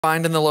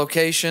finding the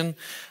location.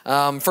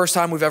 First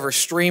time we've ever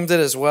streamed it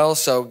as well,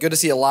 so good to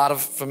see a lot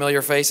of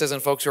familiar faces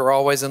and folks who are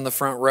always in the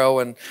front row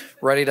and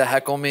ready to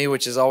heckle me,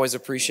 which is always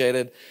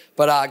appreciated.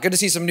 But good to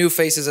see some new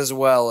faces as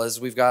well, as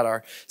we've got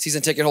our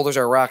season ticket holders,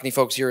 our Rockney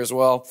folks here as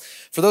well.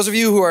 For those of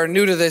you who are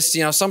new to this,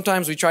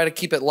 sometimes we try to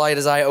keep it light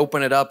as I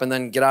open it up and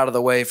then get out of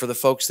the way for the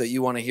folks that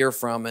you want to hear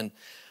from. And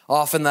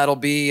often that'll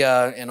be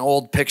an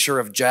old picture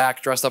of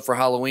Jack dressed up for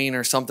Halloween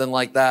or something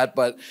like that.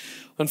 But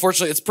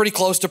unfortunately, it's pretty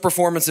close to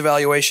performance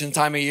evaluation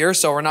time of year,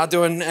 so we're not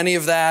doing any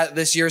of that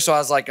this year. So I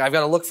was like, I've got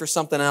to look for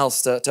something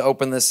else to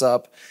open this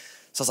up.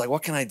 So I was like,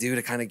 what can I do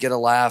to kind of get a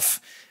laugh?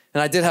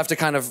 And I did have to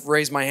kind of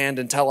raise my hand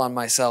and tell on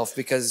myself,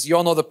 because you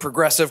all know the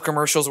Progressive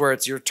commercials where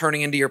it's you're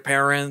turning into your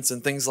parents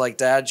and things like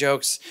dad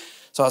jokes.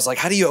 So I was like,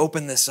 how do you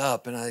open this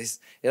up? And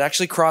it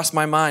actually crossed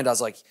my mind. I was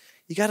like,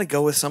 you got to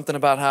go with something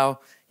about how,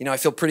 I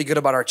feel pretty good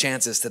about our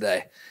chances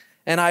today.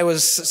 And I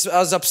was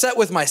upset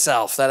with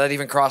myself that it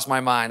even crossed my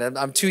mind.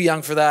 I'm too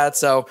young for that,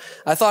 so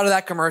I thought of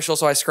that commercial,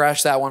 so I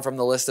scratched that one from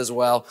the list as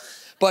well.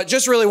 But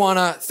just really want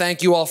to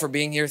thank you all for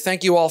being here.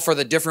 Thank you all for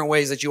the different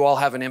ways that you all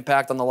have an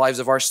impact on the lives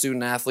of our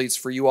student athletes,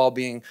 for you all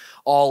being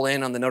all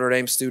in on the Notre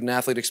Dame student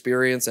athlete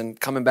experience and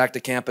coming back to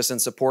campus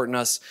and supporting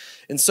us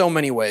in so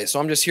many ways.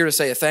 So I'm just here to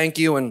say a thank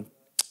you. And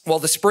while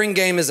the spring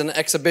game is an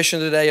exhibition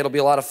today, it'll be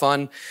a lot of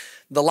fun.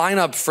 The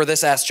lineup for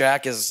this Ask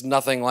Jack is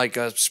nothing like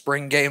a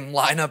spring game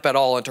lineup at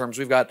all in terms.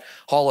 We've got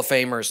Hall of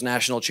Famers,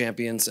 national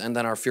champions, and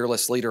then our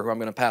fearless leader, who I'm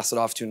going to pass it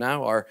off to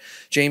now, our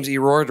James E.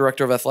 Rohr,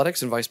 Director of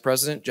Athletics, and Vice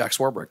President, Jack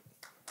Swarbrick.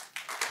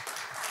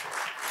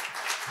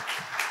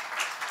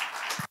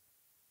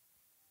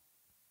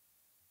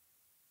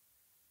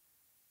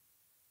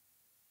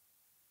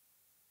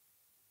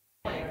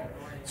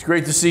 It's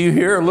great to see you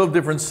here. A little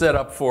different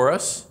setup for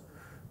us.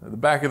 The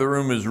back of the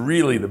room is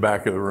really the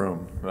back of the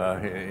room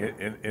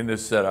in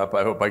this setup.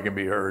 I hope I can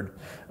be heard.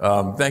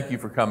 Thank you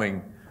for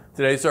coming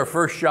today. It's our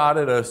first shot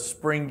at a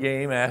spring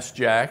game, Ask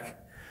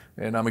Jack,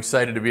 and I'm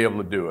excited to be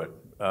able to do it.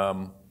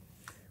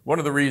 One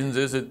of the reasons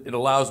is it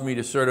allows me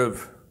to sort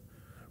of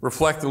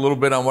reflect a little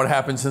bit on what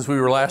happened since we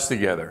were last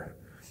together.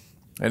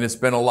 And it's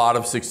been a lot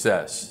of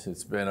success.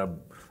 It's been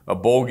a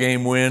bowl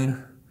game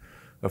win,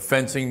 a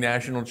fencing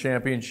national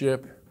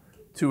championship,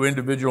 2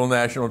 individual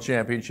national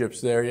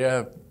championships there.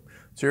 Yeah.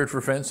 Let's hear it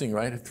for fencing,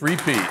 right? A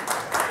three-peat.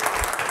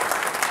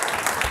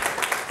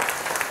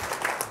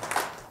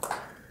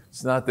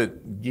 It's not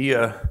that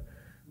Gia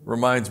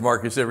reminds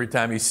Marcus every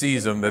time he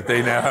sees them that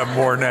they now have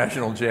more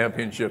national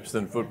championships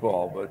than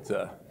football,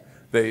 but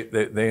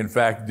they in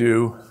fact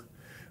do.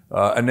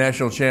 A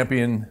national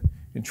champion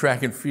in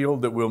track and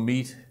field that we'll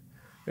meet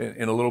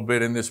in a little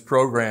bit in this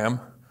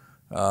program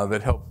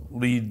that helped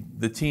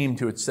lead the team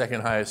to its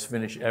second highest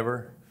finish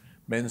ever.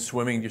 Men's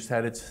swimming just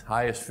had its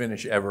highest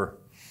finish ever.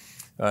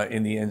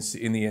 In the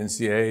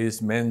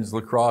NCAAs. Men's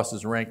lacrosse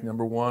is ranked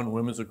number 1.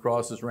 Women's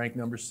lacrosse is ranked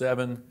number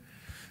 7.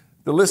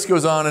 The list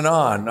goes on and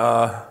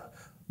on.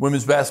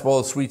 Women's basketball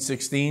is Sweet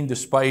 16,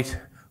 despite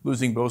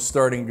losing both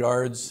starting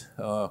guards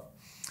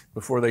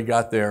before they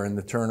got there in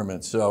the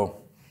tournament.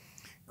 So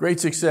great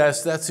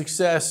success. That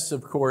success,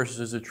 of course,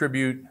 is a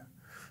tribute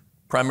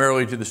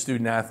primarily to the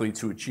student athletes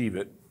who achieve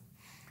it.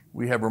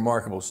 We have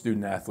remarkable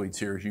student athletes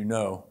here, as you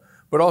know,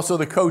 but also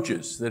the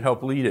coaches that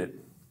help lead it.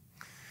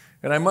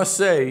 And I must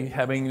say,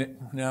 having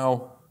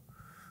now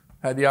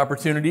had the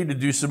opportunity to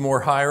do some more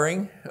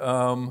hiring,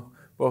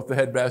 both the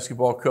head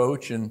basketball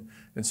coach and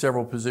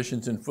several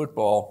positions in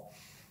football,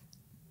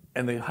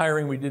 and the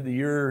hiring we did the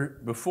year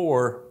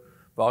before,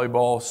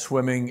 volleyball,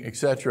 swimming,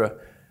 etc.,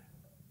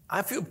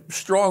 I feel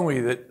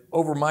strongly that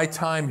over my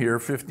time here,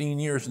 15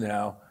 years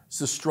now, it's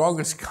the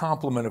strongest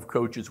complement of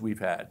coaches we've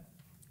had,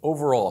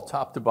 overall,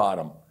 top to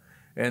bottom.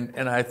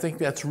 And I think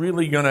that's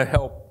really going to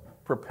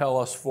help propel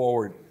us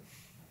forward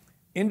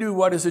into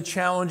what is a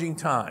challenging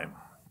time.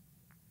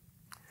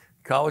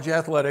 College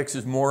athletics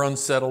is more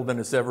unsettled than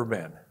it's ever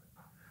been.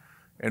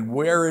 And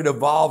where it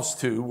evolves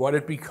to, what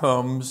it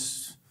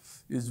becomes,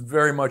 is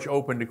very much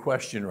open to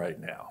question right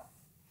now.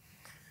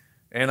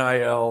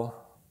 NIL,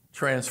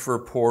 transfer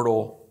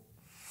portal,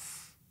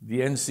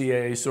 the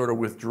NCAA sort of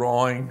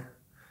withdrawing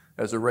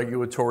as a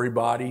regulatory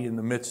body in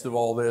the midst of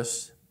all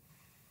this.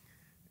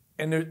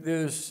 And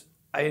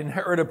I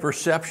inherit a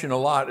perception a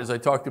lot as I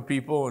talk to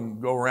people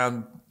and go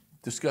around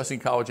discussing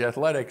college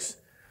athletics,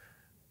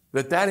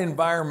 that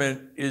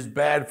environment is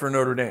bad for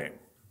Notre Dame,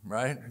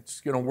 right?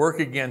 It's going to work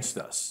against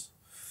us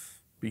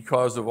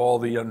because of all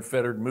the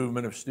unfettered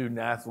movement of student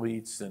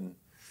athletes and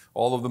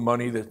all of the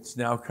money that's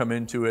now come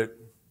into it.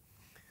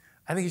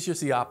 I think it's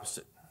just the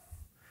opposite.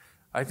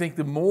 I think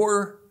the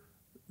more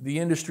the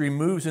industry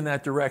moves in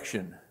that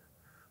direction,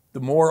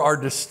 the more our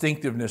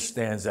distinctiveness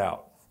stands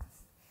out.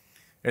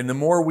 And the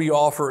more we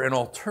offer an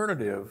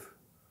alternative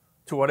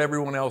to what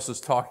everyone else is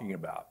talking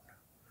about.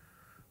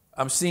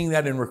 I'm seeing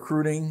that in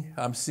recruiting.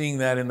 I'm seeing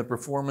that in the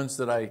performance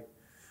that I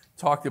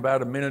talked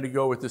about a minute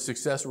ago with the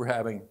success we're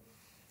having.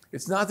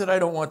 It's not that I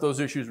don't want those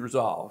issues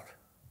resolved.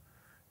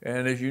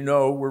 And as you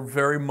know, we're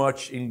very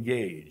much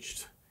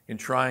engaged in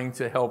trying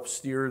to help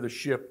steer the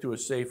ship to a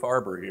safe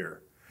harbor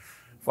here.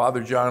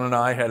 Father John and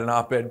I had an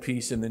op-ed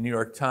piece in the New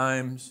York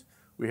Times.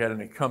 We had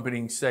an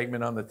accompanying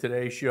segment on the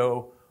Today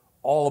Show,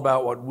 all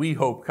about what we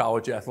hope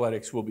college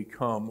athletics will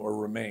become or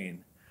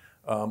remain.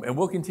 And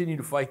we'll continue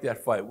to fight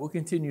that fight. We'll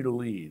continue to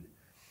lead.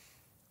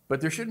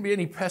 But there shouldn't be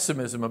any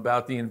pessimism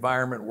about the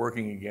environment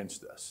working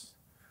against us.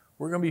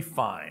 We're going to be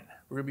fine.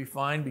 We're going to be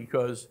fine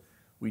because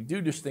we do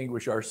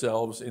distinguish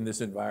ourselves in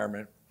this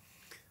environment.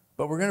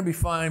 But we're going to be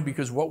fine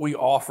because what we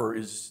offer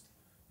is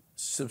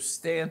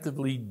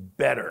substantively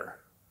better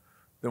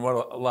than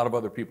what a lot of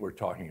other people are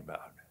talking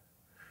about.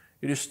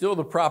 It is still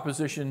the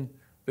proposition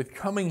that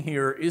coming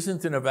here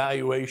isn't an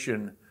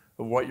evaluation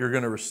of what you're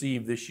going to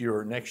receive this year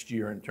or next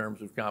year in terms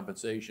of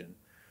compensation.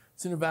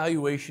 It's an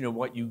evaluation of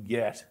what you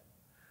get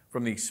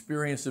from the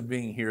experience of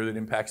being here that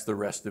impacts the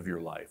rest of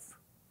your life.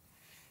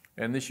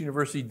 And this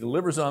university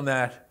delivers on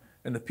that,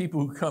 and the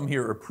people who come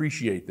here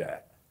appreciate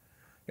that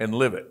and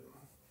live it.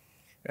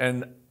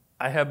 And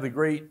I have the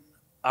great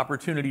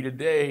opportunity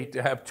today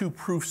to have two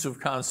proofs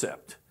of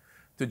concept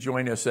to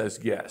join us as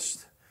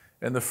guests.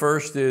 And the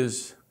first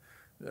is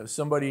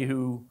somebody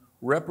who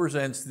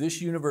represents this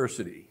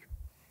university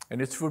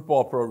and its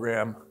football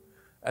program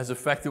as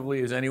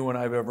effectively as anyone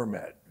I've ever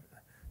met.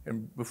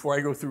 And before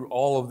I go through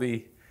all of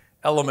the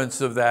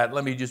elements of that,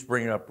 let me just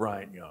bring up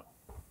Bryant Young.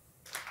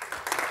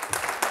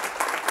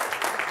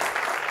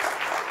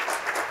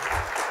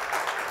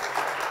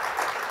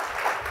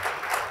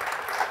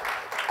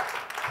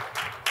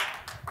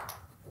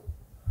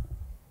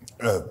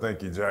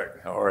 Thank you,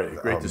 Jack. All right,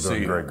 great to see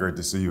you. Great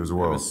to see you as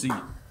well. Have a seat.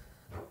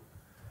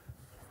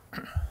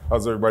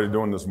 How's everybody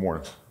doing this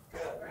morning?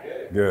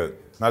 Good.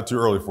 Not too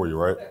early for you,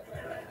 right?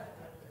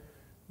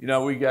 You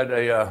know, I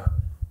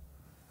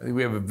think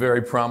we have a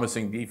very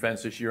promising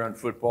defense this year on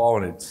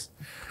football, and its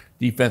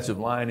defensive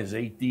line is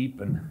 8 deep.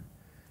 And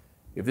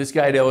if this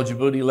guy had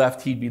eligibility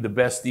left, he'd be the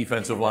best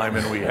defensive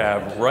lineman we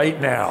have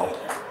right now.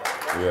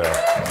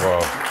 Yeah,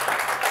 well,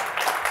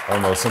 I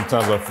don't know.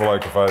 Sometimes I feel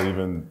like if I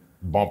even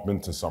bump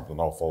into something,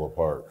 I'll fall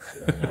apart.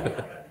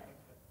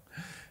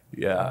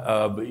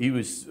 Yeah, but he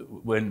was,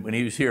 when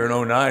he was here in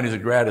 2009 as a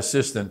grad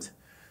assistant,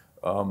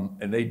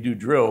 and they'd do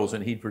drills,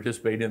 and he'd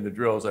participate in the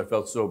drills, I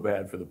felt so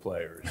bad for the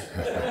players.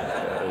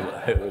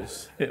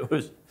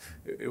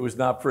 It was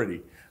not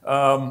pretty.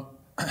 Well,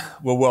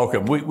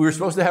 welcome. We were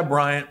supposed to have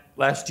Bryant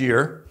last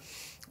year,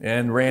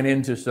 and ran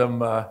into some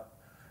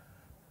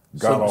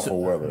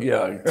God-awful weather.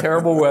 Yeah,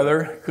 terrible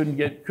weather. Couldn't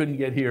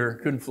get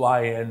here. Couldn't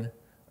fly in.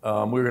 We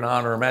were going to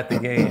honor him at the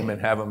game and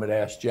have him at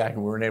Ask Jack,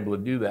 and we weren't able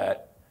to do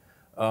that.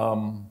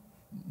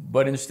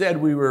 But instead,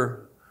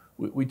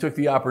 we took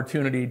the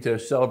opportunity to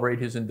celebrate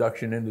his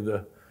induction into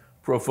the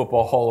Pro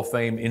Football Hall of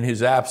Fame in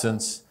his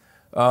absence.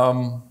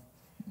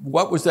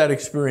 What was that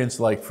experience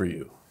like for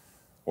you?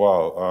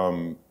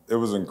 Wow, it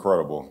was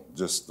incredible.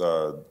 Just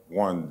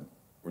one,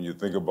 when you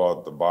think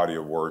about the body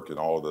of work and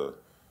all the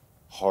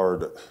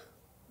hard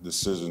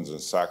decisions and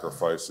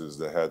sacrifices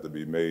that had to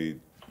be made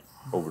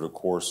over the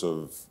course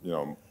of,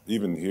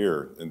 even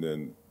here and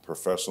then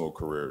professional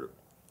career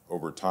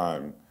over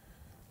time,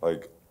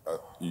 like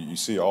you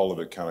see all of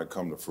it kind of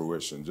come to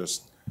fruition.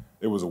 Just,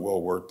 it was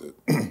well worth it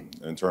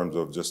in terms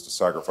of just the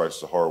sacrifice,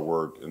 the hard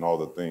work and all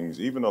the things,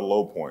 even the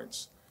low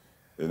points.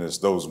 And it's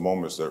those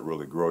moments that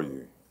really grow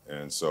you.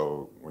 And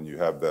so when you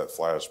have that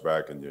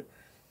flashback and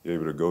you're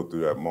able to go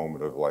through that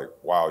moment of like,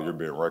 wow, you're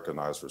being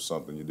recognized for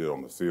something you did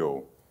on the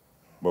field.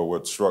 But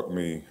what struck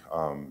me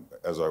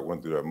as I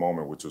went through that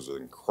moment, which was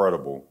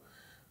incredible,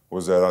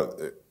 was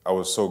that I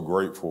was so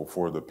grateful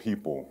for the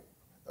people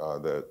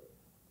that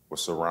were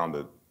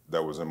surrounded,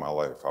 that was in my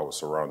life, I was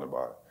surrounded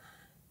by.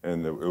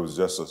 And it was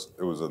just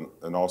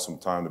an awesome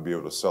time to be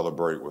able to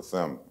celebrate with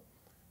them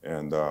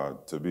and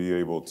to be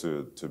able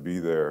to be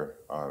there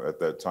at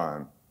that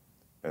time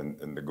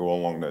and to go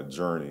along that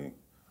journey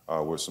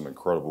with some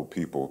incredible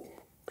people,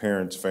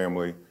 parents,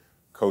 family,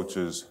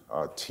 coaches,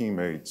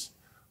 teammates,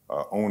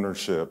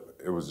 ownership.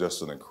 It was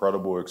just an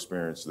incredible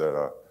experience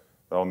that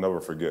I'll never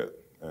forget.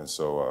 And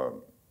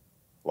so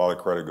a lot of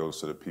credit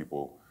goes to the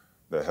people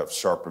that have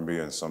sharpened me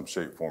in some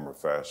shape, form, or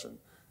fashion.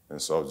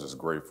 And so I was just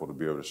grateful to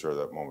be able to share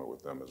that moment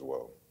with them as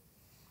well.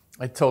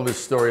 I told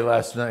this story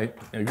last night.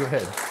 Yeah, go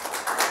ahead.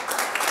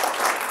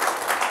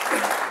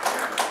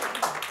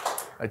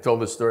 I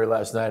told this story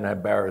last night, and I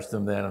embarrassed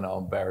him then, and I'll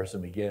embarrass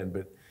him again.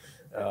 But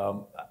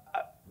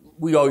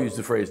we all use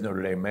the phrase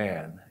Notre Dame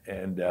man.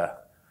 And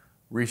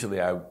recently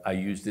I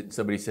used it, and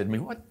somebody said to me,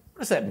 what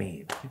does that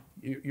mean?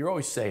 You're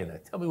always saying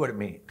that. Tell me what it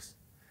means.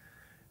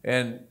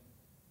 And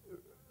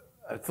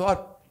I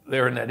thought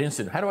there in that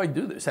instant, how do I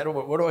do this?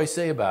 What do I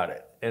say about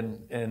it?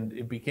 And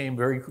it became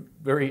very,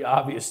 very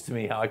obvious to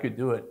me how I could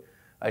do it.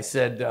 I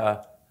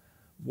said,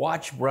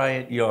 watch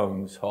Bryant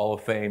Young's Hall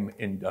of Fame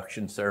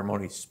induction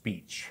ceremony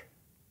speech.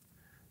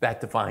 That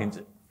defines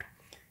it.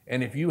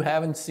 And if you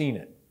haven't seen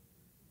it,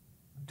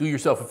 do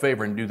yourself a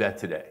favor and do that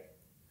today.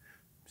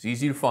 It's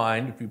easy to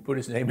find. If you put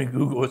his name in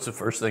Google, it's the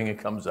first thing that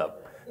comes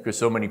up because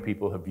so many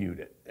people have viewed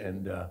it.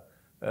 And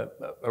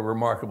a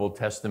remarkable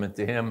testament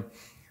to him.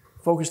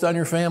 Focused on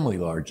your family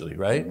largely,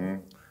 right?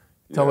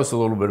 Mm-hmm. Tell us a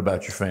little bit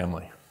about your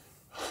family.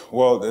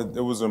 Well,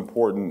 it was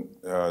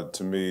important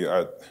to me.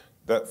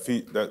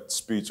 That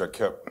speech,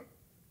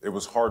 it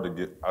was hard to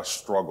get. I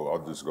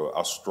struggled.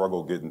 I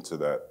struggled getting to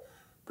that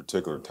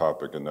particular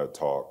topic in that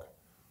talk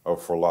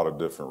for a lot of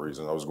different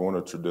reasons. I was going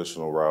a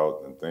traditional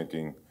route and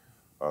thinking,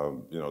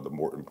 the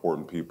more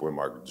important people in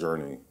my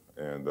journey,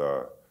 and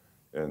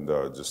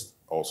just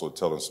also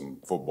telling some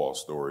football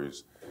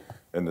stories.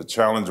 And the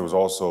challenge was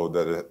also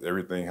that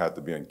everything had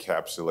to be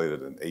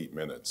encapsulated in 8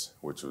 minutes,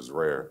 which was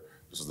rare.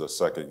 This is the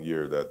second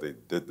year that they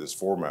did this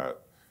format.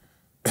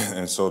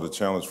 And so the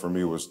challenge for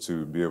me was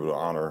to be able to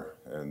honor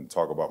and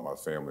talk about my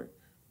family,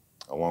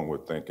 along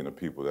with thanking the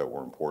people that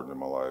were important in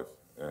my life.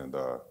 And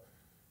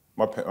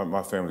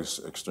my family is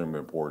extremely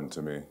important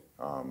to me.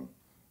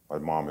 My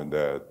mom and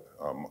dad,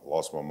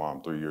 lost my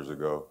mom 3 years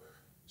ago.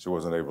 She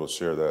wasn't able to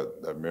share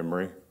that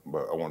memory,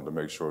 but I wanted to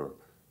make sure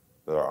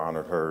that I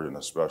honored her in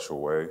a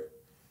special way.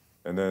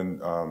 And then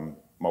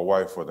my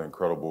wife, for the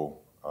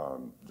incredible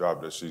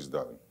job that she's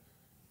done.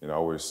 I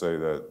always say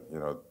that,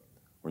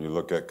 when you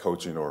look at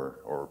coaching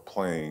or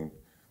playing,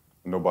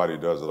 nobody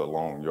does it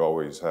alone. You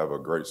always have a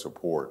great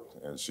support,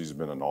 and she's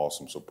been an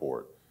awesome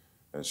support.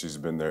 And she's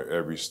been there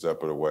every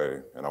step of the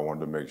way, and I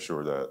wanted to make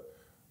sure that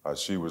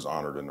she was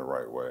honored in the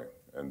right way,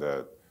 and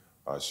that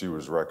she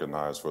was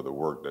recognized for the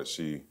work that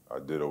she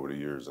did over the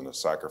years and the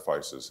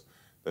sacrifices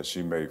that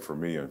she made for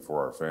me and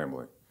for our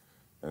family.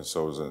 And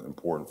so it was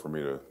important for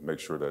me to make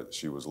sure that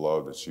she was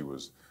loved, that she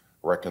was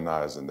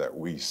recognized, and that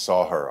we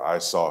saw her. I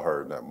saw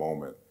her in that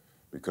moment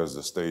because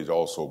the stage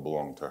also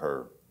belonged to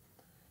her.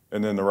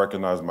 And then to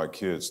recognize my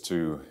kids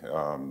too,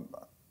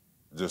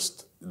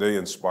 they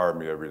inspire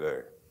me every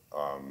day.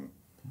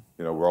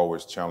 We're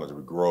always challenged.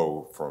 We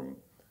grow from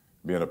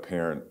being a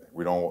parent.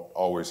 We don't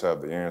always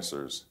have the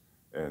answers,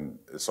 and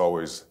it's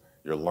always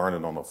you're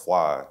learning on the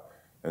fly.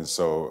 And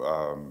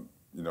so,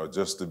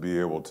 just to be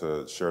able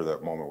to share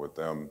that moment with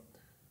them,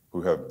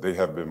 they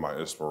have been my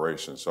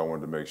inspiration. So I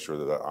wanted to make sure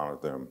that I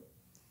honored them.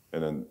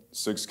 And then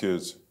 6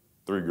 kids,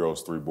 3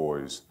 girls, 3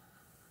 boys,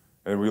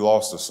 and we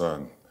lost a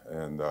son.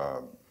 And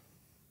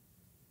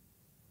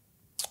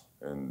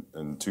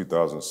in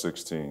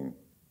 2016,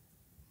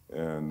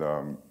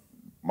 and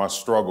my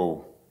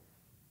struggle.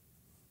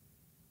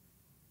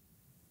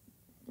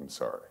 I'm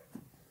sorry.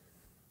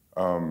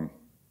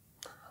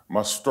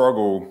 My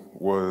struggle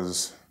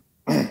was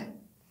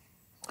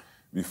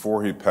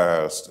before he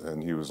passed,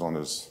 and he was on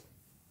his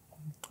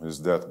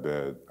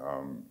deathbed.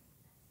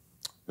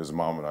 His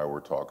mom and I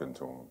were talking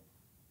to him,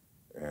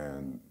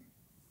 and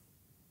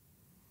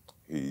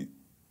he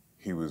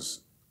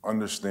was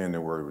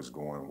understanding where he was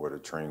going, where the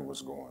train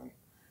was going,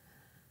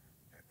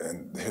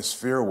 and his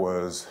fear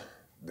was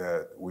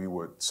that we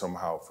would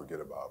somehow forget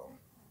about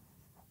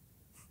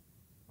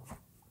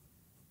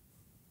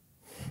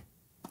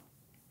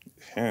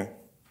him. I'm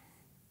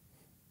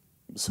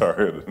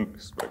sorry, I didn't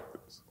expect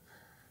this.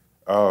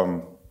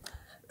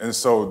 And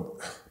so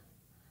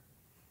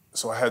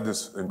I had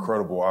this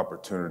incredible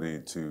opportunity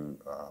to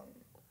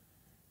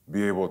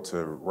be able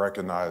to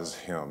recognize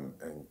him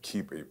and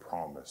keep a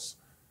promise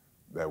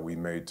that we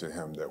made to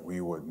him that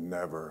we would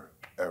never,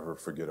 ever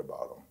forget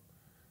about him,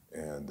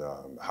 and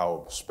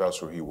how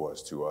special he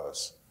was to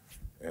us.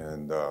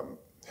 And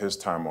his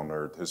time on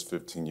earth, his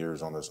 15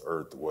 years on this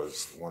earth,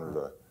 was one of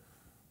the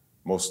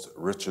most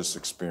richest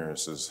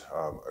experiences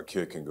a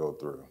kid can go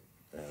through.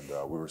 And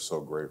we were so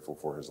grateful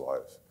for his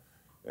life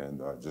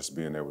and just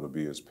being able to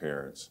be his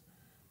parents.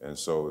 And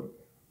so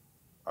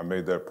I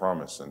made that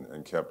promise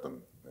and kept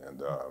them.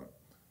 And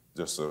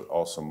just an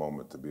awesome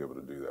moment to be able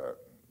to do that.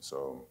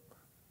 So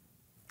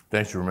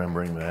thanks for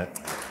remembering that.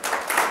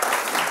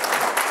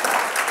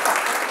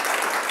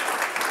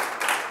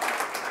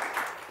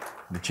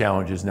 The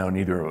challenge is now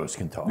neither of us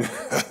can talk.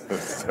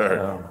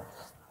 Sorry.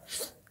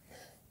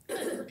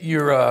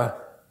 Your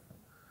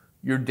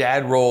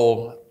dad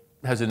role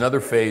has another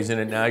phase in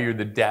it. Now you're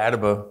the dad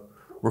of a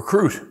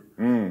recruit,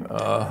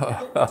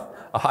 a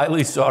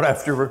highly sought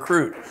after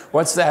recruit.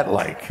 What's that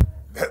like?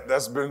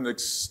 That's been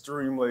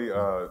extremely,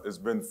 it's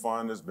been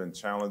fun, it's been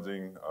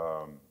challenging,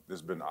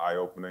 it's been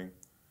eye-opening.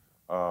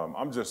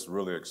 I'm just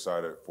really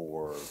excited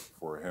for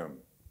him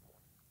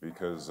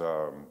because,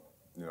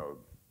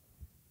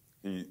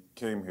 he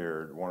came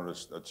here, wanted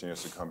a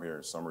chance to come here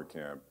in summer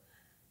camp,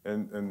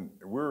 and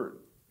we're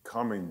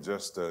coming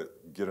just to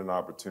get an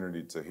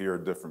opportunity to hear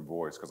a different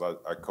voice, because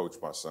I coach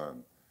my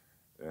son,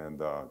 and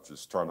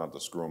just try not to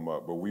screw him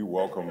up. But I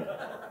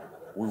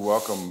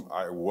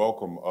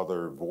welcome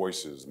other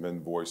voices,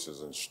 men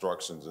voices,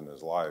 instructions in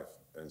his life.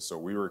 And so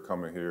we were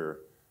coming here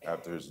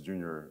after his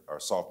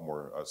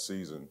sophomore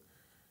season,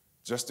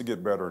 just to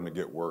get better and to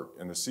get work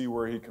and to see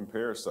where he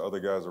compares to other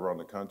guys around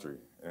the country.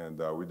 And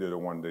we did a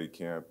one-day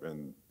camp,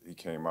 and he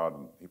came out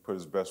and he put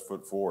his best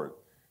foot forward,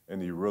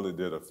 and he really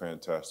did a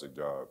fantastic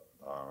job.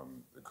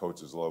 The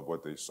coaches loved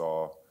what they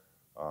saw.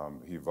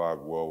 He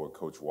vibed well with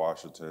Coach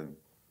Washington,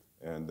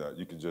 and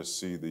you could just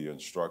see the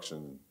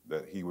instruction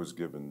that he was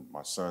giving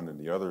my son and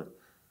the other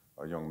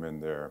young men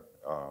there,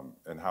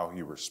 and how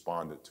he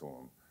responded to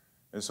him.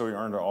 And so he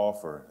earned an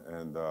offer,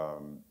 and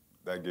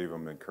that gave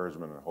him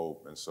encouragement and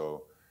hope. And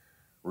so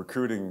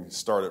recruiting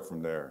started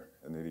from there.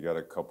 And then he got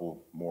a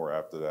couple more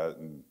after that.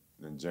 And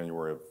in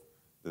January of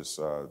this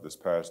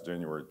past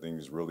January,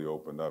 things really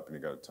opened up and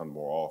he got a ton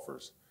more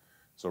offers.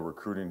 So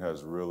recruiting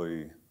has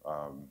really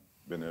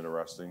been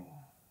interesting.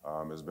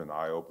 It's been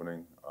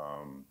eye-opening.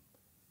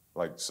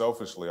 Like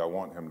selfishly, I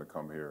want him to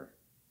come here.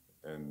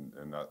 And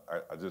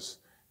I just,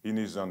 he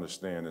needs to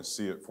understand and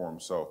see it for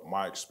himself.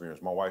 My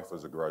experience, my wife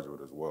is a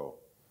graduate as well.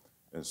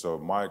 And so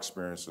my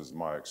experience is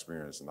my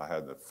experience, and I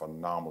had a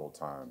phenomenal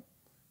time.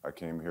 I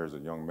came here as a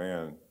young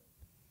man,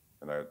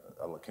 and I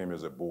came here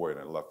as a boy, and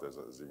I left as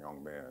a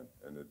young man,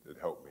 and it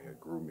helped me, it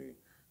grew me.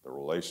 The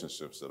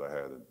relationships that I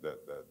had that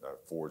I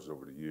forged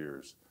over the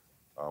years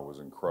was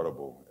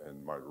incredible,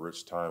 and my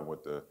rich time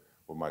with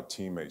my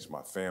teammates,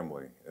 my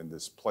family, and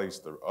this place,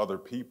 the other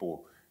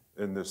people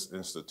in this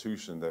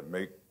institution that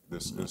make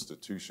this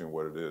institution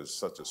what it is,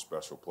 such a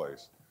special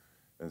place.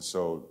 And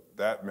so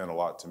that meant a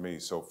lot to me.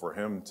 So for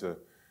him to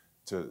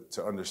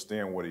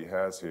understand what he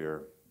has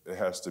here, it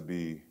has to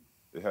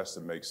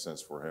make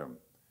sense for him.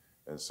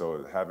 And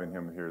so having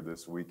him here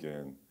this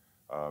weekend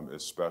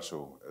is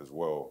special as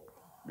well,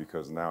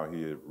 because now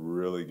he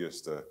really gets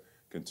to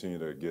continue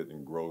to get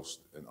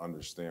engrossed and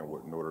understand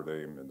what Notre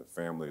Dame and the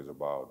family is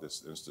about,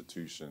 this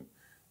institution,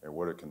 and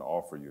what it can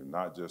offer you,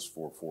 not just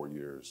for 4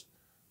 years,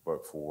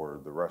 but for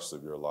the rest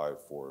of your life,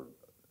 for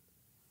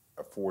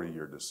a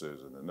 40-year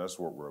decision, and that's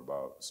what we're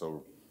about.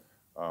 So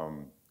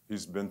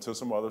he's been to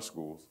some other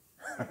schools.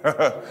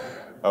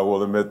 I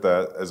will admit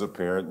that as a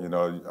parent, you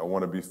know, I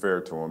want to be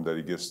fair to him that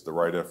he gets the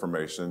right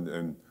information,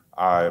 and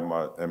I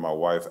and my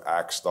wife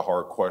ask the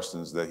hard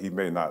questions that he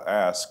may not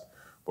ask,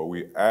 but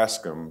we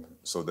ask him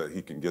so that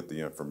he can get the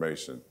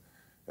information.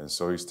 And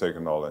so he's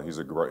taken all that. He's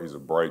a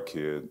bright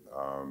kid.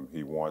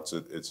 He wants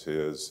it. It's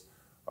his,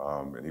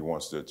 and he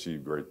wants to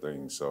achieve great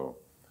things. So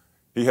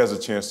he has a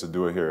chance to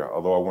do it here.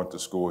 Although I went to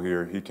school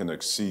here, he can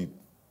exceed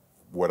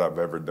what I've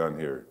ever done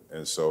here.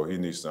 And so he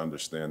needs to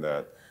understand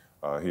that.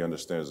 He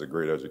understands the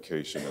great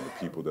education and the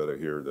people that are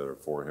here that are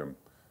for him.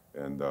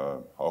 And I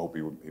hope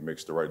he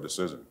makes the right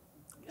decision.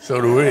 So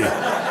do we.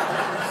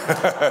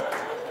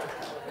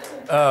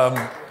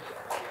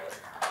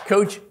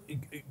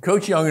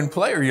 Coach Young and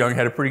player Young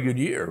had a pretty good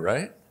year,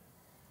 right?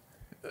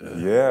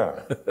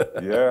 Yeah.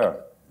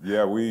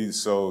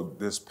 So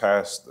this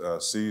past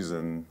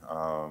season,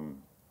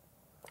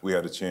 we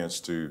had a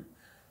chance to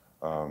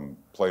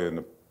play in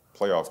the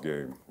playoff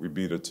game. We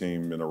beat a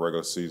team in the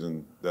regular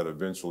season that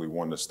eventually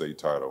won the state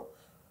title.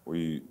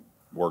 We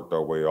worked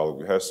our way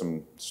we had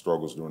some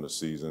struggles during the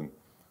season,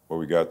 but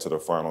we got to the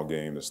final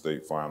game, the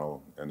state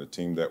final, and the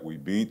team that we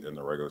beat in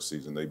the regular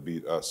season, they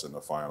beat us in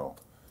the final.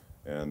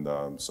 And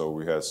so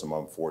we had some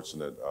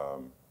unfortunate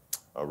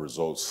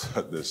results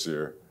this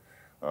year,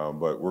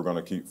 but we're going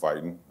to keep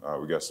fighting.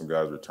 We got some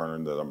guys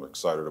returning that I'm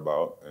excited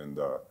about, and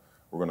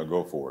we're going to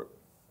go for it.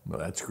 Well,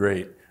 that's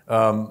great.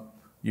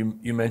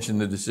 You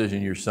mentioned the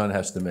decision your son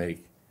has to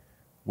make.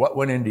 What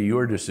went into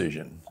your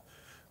decision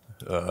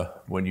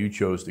when you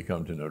chose to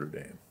come to Notre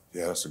Dame?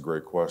 Yeah, that's a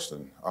great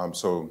question.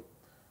 So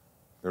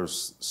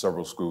there's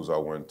several schools I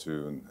went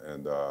to,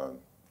 and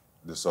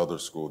this other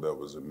school that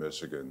was in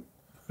Michigan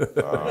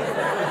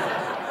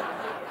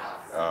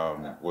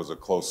was a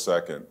close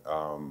second.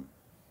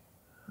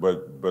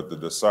 But the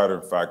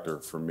deciding factor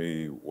for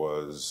me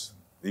was,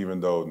 even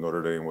though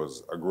Notre Dame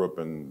I grew up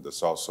in the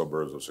south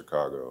suburbs of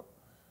Chicago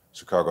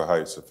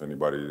Heights, if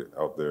anybody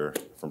out there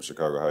from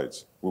Chicago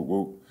Heights, whoop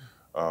whoop.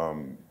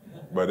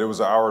 But it was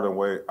an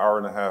hour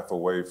and a half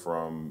away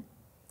from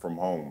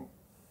home.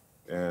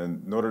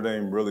 And Notre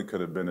Dame really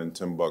could have been in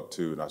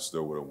Timbuktu, and I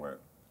still would have went.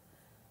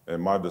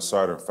 And my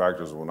deciding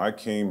factors, when I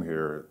came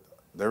here,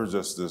 there was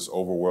just this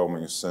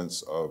overwhelming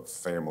sense of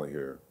family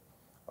here.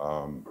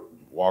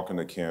 Walking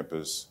the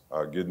campus,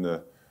 getting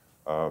to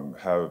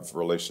have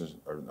relations,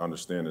 or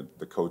understand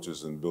the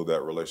coaches and build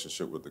that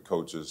relationship with the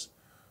coaches.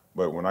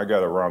 But when I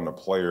got around the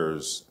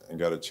players and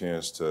got a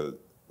chance to,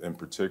 in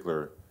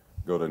particular,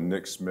 go to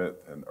Nick Smith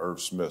and Irv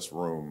Smith's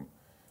room,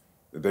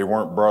 they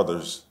weren't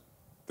brothers,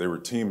 they were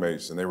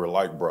teammates, and they were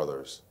like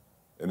brothers.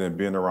 And then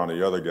being around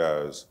the other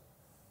guys,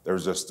 there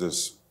was just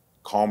this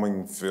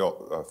calming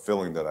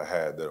feeling that I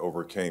had that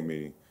overcame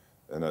me.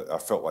 And I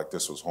felt like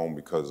this was home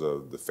because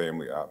of the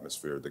family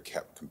atmosphere, the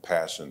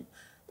compassion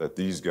that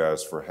these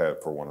guys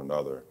had for one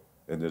another.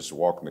 And just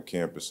walking the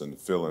campus and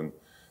feeling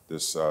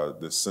this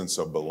sense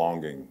of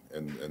belonging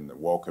and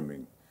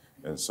welcoming.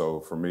 And so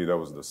for me, that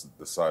was the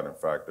deciding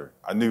factor.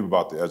 I knew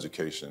about the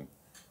education,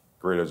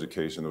 great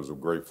education. It was a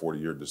great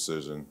 40-year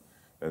decision.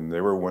 And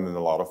they were winning a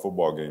lot of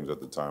football games at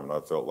the time. And I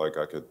felt like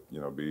I could,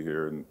 be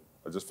here, and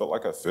I just felt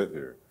like I fit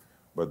here.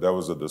 But that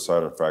was a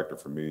deciding factor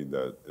for me,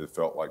 that it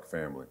felt like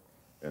family,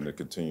 and it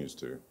continues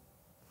to.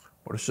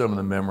 What are some of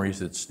the memories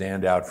that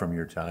stand out from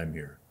your time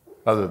here,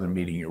 other than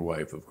meeting your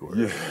wife, of course?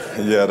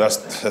 Yeah,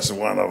 that's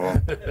one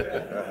of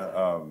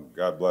them.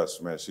 God bless,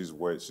 man. She's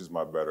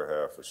my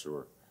better half for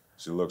sure.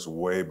 She looks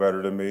way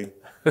better than me,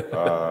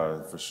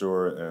 for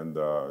sure, and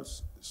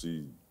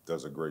she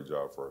does a great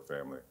job for her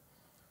family.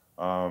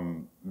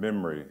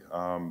 Memory.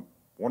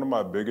 One of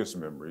my biggest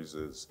memories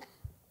is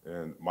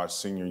in my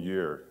senior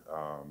year,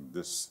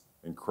 this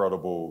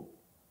incredible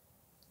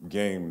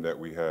game that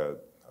we had,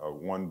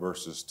 1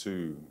 versus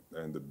 2,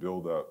 and the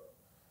build-up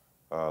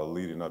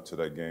leading up to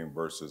that game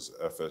versus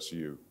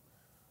FSU.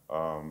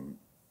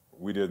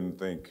 We didn't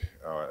think,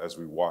 as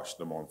we watched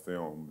them on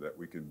film, that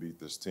we could beat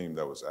this team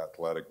that was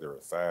athletic, they were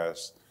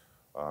fast,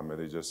 and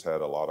they just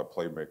had a lot of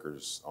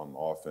playmakers on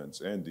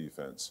offense and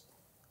defense.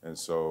 And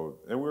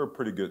we were a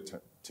pretty good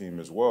team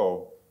as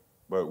well,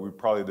 but we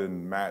probably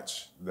didn't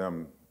match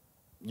them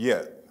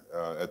yet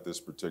at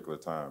this particular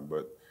time.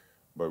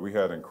 But we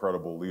had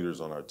incredible leaders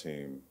on our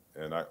team.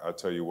 And I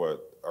tell you what,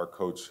 our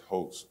coach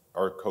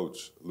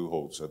Lou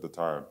Holtz at the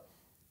time,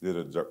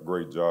 did a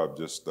great job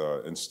just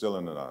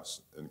instilling in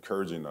us,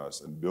 encouraging us,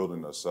 and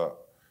building us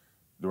up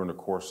during the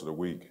course of the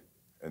week.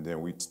 And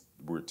then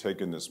we're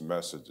taking this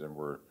message and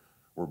we're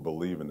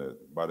believing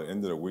it. By the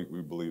end of the week,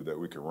 we believed that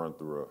we could run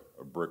through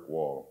a brick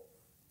wall.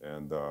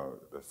 And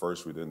at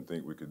first, we didn't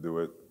think we could do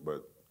it,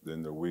 but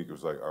then the week it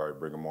was like, all right,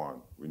 bring them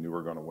on. We knew we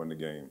were going to win the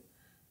game.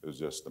 It was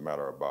just a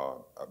matter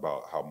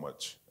about how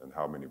much and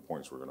how many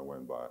points we're going to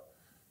win by.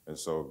 And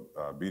so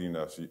beating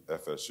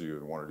FSU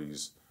in one of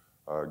these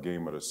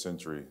game of the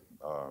century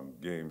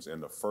games,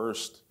 and the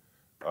first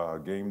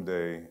game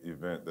day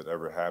event that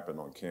ever happened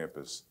on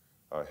campus,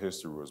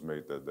 history was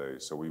made that day.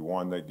 So we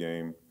won that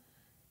game.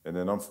 And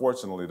then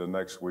unfortunately, the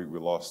next week we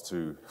lost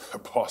to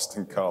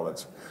Boston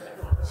College.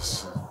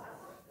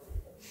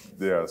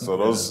 Yeah, so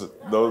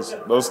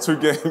those 2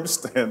 games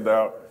stand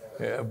out.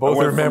 Yeah, both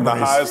are memories. From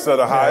the highest to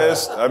the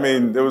highest. I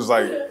mean, it was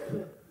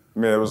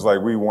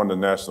like we won the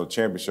national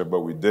championship, but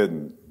we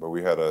didn't. But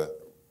we had a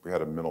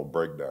mental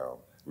breakdown.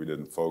 We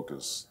didn't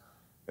focus,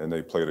 and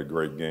they played a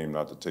great game.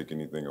 Not to take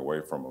anything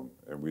away from them,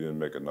 and we didn't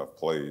make enough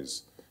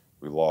plays.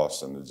 We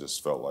lost, and it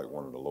just felt like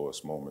one of the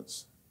lowest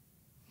moments.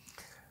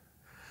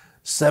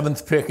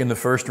 7th pick in the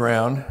first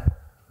round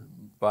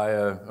by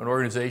an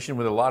organization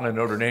with a lot of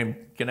Notre Dame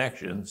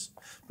connections,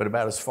 but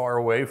about as far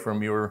away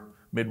from your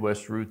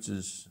Midwest roots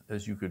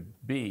as you could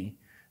be.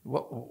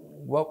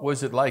 What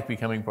was it like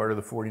becoming part of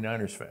the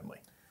 49ers family?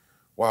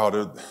 Wow,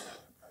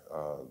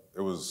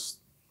 it was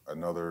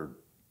another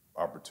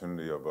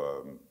opportunity of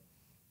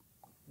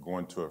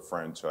going to a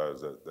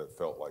franchise that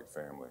felt like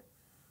family.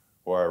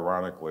 Well,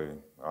 ironically,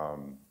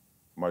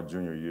 my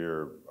junior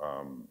year,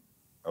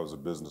 I was a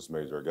business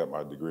major. I got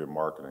my degree in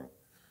marketing.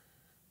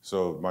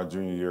 So my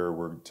junior year,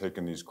 we're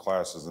taking these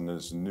classes in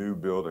this new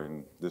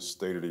building, this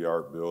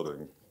state-of-the-art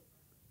building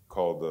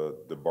called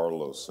the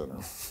Barlow Center.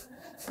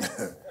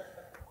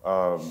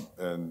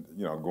 And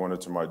going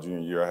into my junior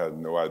year, I had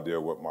no idea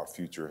what my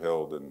future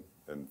held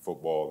in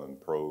football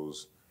and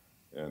pros,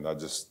 and I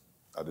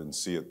didn't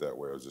see it that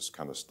way. I was just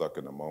kind of stuck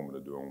in the moment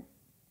of doing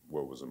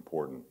what was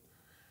important.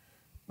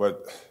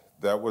 But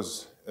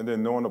and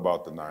then knowing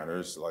about the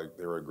Niners, like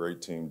they were a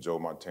great team. Joe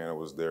Montana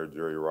was there,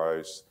 Jerry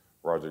Rice,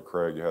 Roger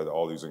Craig. You had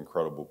all these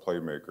incredible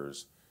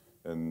playmakers,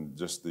 and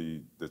just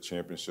the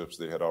championships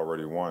they had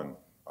already won.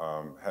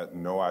 Had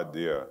no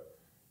idea,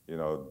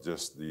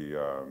 just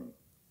the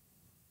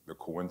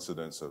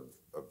coincidence of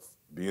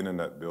being in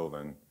that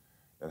building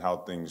and how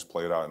things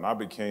played out. And I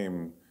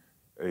became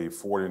a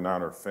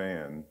 49er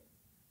fan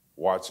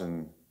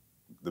watching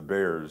the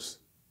Bears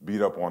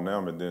beat up on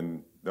them and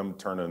then them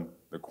turning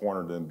the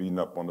corner, then beating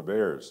up on the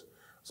Bears.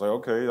 It's like,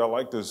 okay, I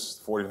like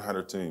this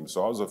 49er team.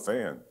 So I was a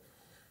fan.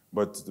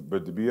 But to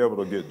be able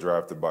to get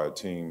drafted by a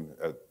team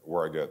at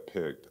where I got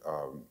picked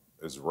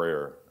is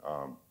rare.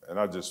 And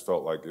I just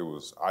felt like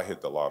I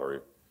hit the lottery.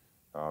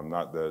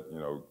 Not that,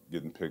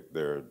 getting picked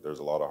there's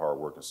a lot of hard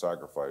work and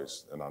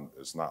sacrifice, and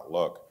it's not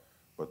luck.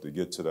 But to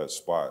get to that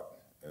spot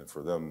and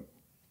for them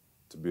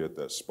to be at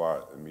that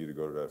spot and me to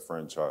go to that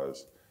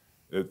franchise,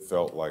 it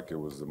felt like it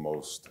was the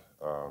most,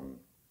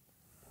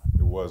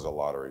 it was a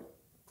lottery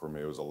for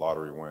me. It was a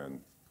lottery win.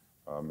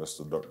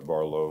 Mr.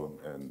 Barlow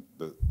and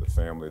the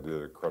family did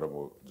an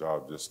incredible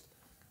job just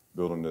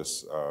building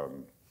this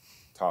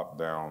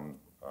top-down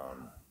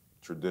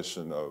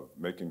tradition of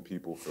making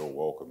people feel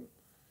welcome.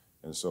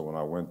 And so when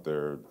I went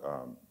there,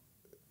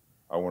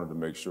 I wanted to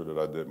make sure that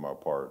I did my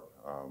part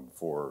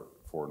for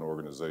an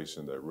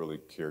organization that really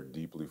cared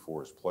deeply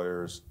for its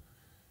players.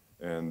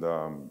 And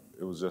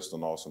it was just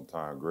an awesome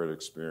time, great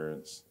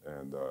experience,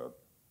 and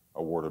I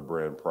wore the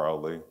brand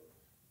proudly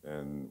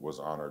and was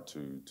honored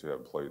to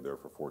have played there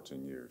for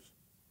 14 years.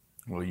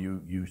 Well,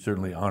 you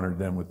certainly honored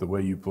them with the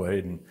way you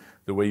played and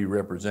the way you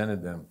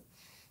represented them.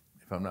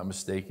 If I'm not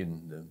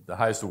mistaken, the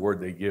highest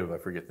award they give, I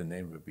forget the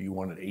name of it, but you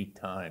won it 8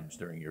 times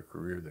during your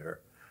career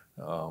there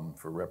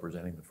for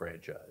representing the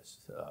franchise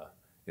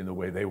in the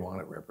way they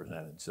want it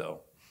represented.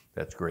 So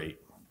that's great.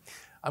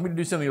 I'm going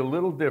to do something a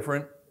little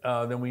different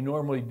than we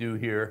normally do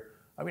here.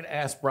 I'm going to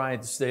ask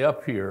Bryant to stay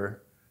up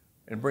here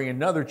and bring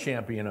another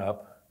champion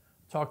up,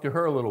 talk to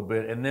her a little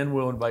bit, and then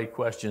we'll invite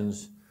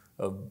questions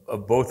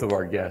of both of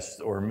our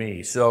guests or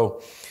me.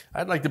 So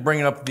I'd like to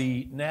bring up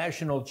the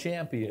national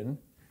champion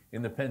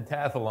in the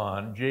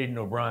pentathlon, Jadin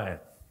O'Brien.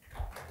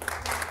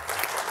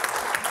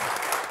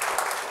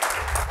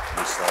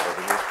 side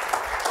over here.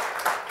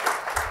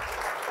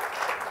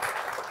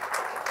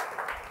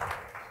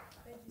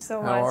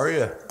 So much. How are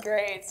you?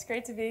 Great. It's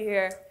great to be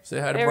here. Say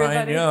hi to Hey,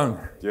 Bryant everybody. Young.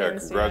 Yeah,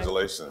 Thanks,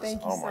 congratulations.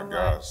 Thank you Oh so my much.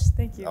 gosh.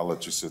 Thank you. I'll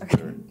let you sit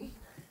there.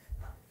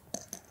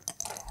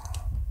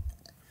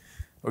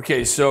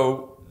 Okay,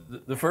 so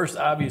the first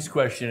obvious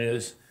question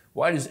is,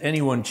 why does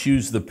anyone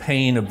choose the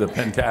pain of the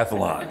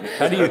pentathlon?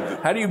 How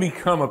do you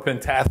become a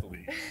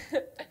pentathlete?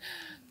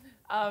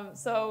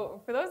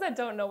 So for those that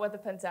don't know what the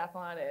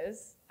pentathlon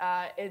is,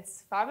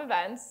 it's 5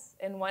 events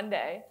in one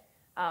day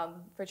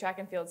for track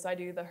and field. So I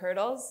do the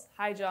hurdles,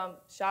 high jump,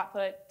 shot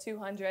put,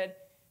 200,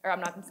 or I'm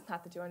not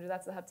the 200,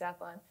 that's the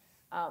heptathlon,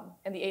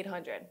 and the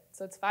 800.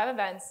 So it's 5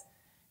 events,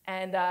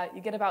 and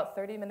you get about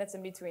 30 minutes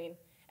in between.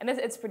 And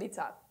it's pretty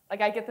tough. Like,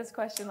 I get this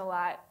question a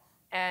lot,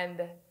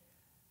 and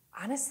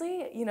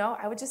honestly, you know,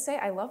 I would just say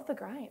I love the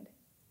grind.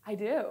 I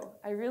do.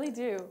 I really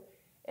do.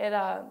 It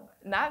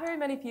not very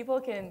many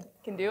people can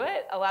do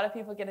it. A lot of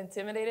people get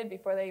intimidated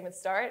before they even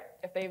start,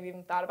 if they've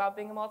even thought about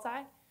being a multi.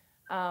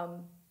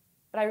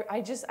 But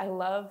I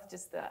love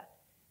just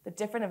the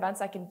different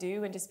events I can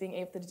do, and just being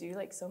able to do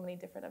like so many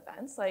different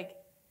events. Like,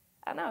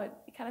 I don't know,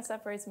 it kind of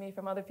separates me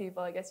from other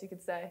people, I guess you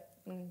could say.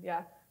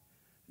 Yeah.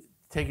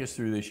 Take us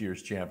through this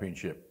year's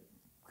championship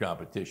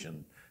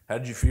competition. How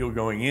did you feel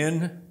going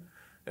in?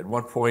 At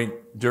what point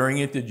during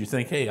it did you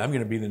think, hey, I'm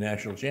going to be the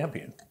national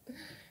champion?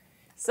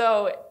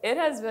 So it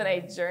has been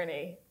a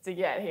journey to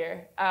get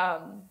here.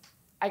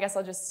 I guess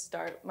I'll just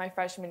start my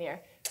freshman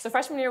year. So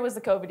freshman year was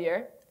the COVID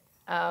year.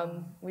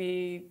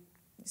 We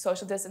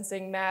social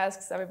distancing,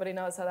 masks, everybody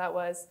knows how that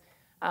was.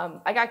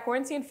 I got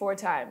quarantined 4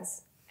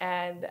 times,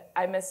 and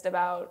I missed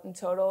about, in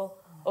total,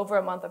 over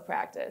a month of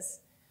practice.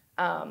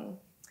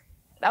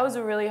 That was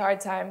a really hard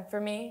time for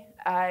me.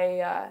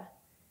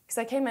 Because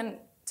I came in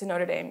to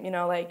Notre Dame, you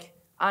know, like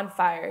on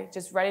fire,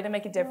 just ready to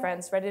make a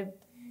difference, ready to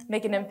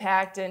make an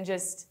impact, and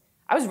just,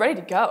 I was ready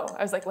to go.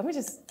 I was like, let me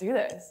just do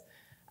this.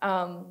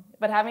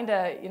 But having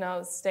to, you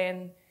know, stay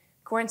in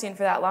quarantine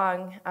for that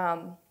long,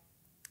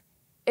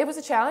 it was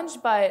a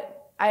challenge,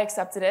 but I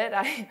accepted it.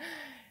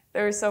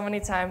 There were so many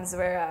times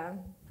where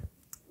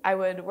I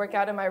would work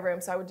out in my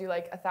room, so I would do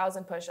like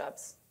 1,000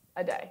 push-ups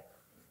a day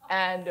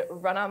and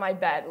run on my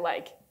bed,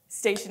 like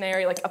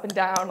stationary, like up and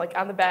down, like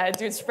on the bed,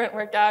 doing sprint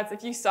workouts.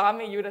 If you saw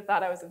me, you would have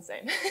thought I was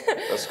insane.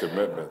 That's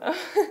commitment.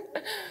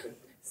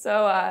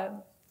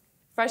 So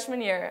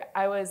freshman year,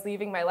 I was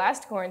leaving my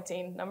last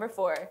quarantine, number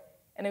 4,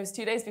 and it was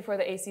 2 days before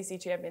the ACC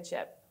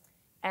championship.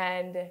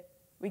 And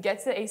we get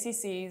to the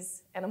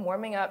ACCs, and I'm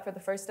warming up for the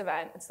first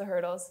event. It's the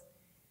hurdles.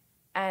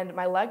 And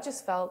my leg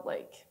just felt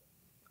like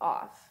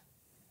off.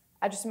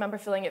 I just remember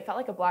feeling it felt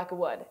like a block of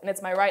wood. And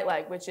it's my right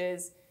leg, which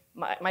is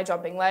my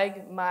jumping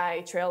leg, my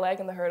trail leg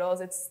in the hurdles.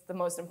 It's the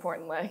most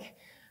important leg.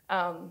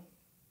 And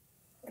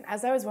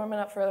as I was warming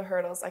up for the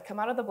hurdles, I come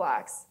out of the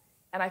blocks,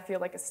 and I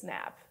feel like a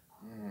snap.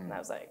 And I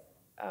was like,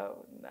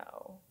 oh,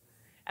 no.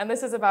 And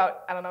this is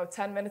about, I don't know,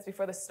 10 minutes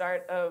before the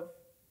start of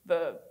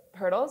the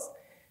hurdles.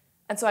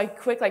 And so I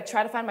quick,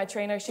 try to find my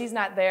trainer. She's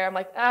not there. I'm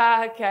like,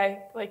 okay,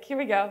 here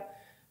we go.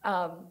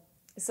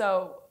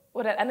 So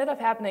what ended up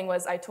happening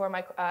was I tore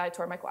my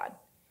quad.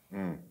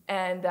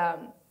 And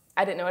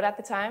I didn't know it at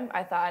the time.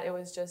 I thought it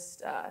was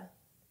just, I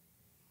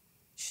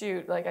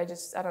don't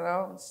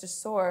know, it's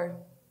just sore.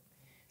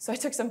 So I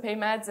took some pain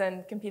meds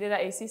and competed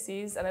at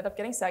ACCs, ended up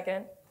getting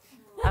second.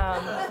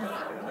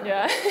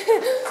 Yeah,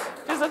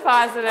 just a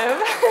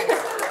positive.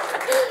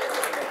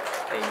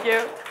 Thank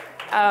you.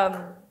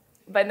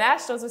 But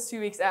Nationals was 2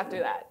 weeks after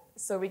that.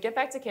 So we get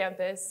back to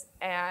campus,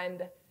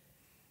 and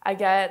I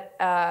get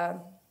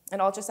an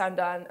ultrasound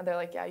done, and they're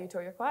like, yeah, you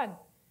tore your quad.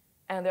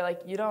 And they're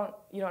like, you don't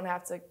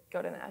have to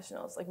go to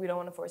Nationals. Like, we don't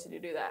want to force you to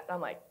do that. And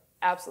I'm like,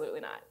 absolutely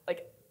not.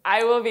 Like,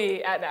 I will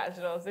be at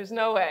Nationals. There's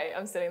no way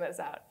I'm sitting this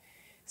out.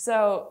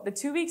 So the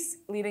 2 weeks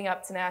leading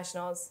up to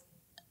Nationals,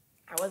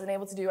 I wasn't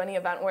able to do any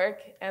event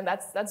work, and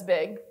that's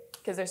big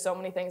because there's so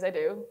many things I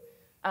do.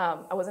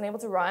 I wasn't able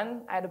to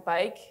run. I had a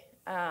bike.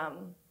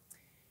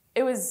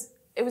 It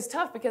was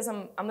tough because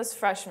I'm this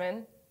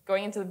freshman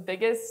going into the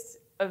biggest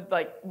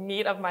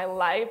meet of my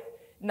life,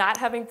 not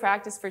having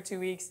practiced for 2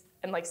 weeks,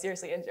 and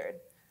seriously injured.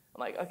 I'm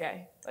like,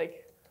 okay,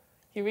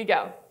 here we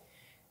go.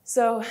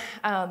 So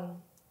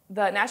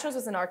the Nationals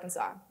was in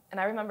Arkansas, and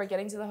I remember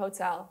getting to the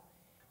hotel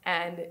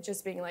and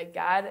just being like,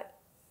 God,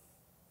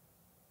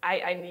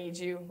 I need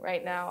you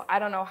right now. I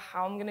don't know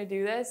how I'm gonna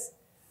do this,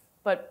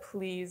 but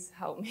please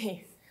help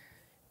me.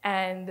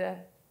 And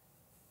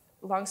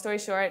long story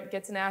short,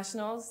 get to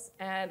Nationals,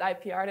 and I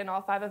PR'd in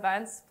all 5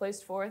 events,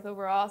 placed 4th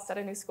overall, set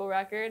a new school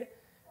record.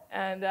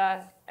 And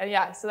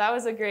yeah, so that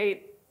was a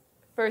great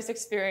first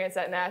experience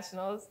at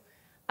Nationals.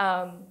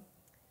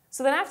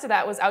 So then after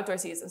that was outdoor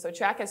season. So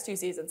track has 2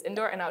 seasons,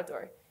 indoor and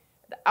outdoor.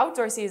 The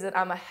outdoor season,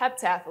 I'm a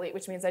heptathlete,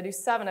 which means I do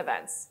 7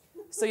 events.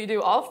 So you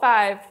do all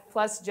 5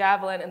 plus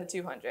javelin and the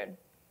 200.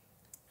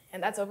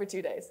 And that's over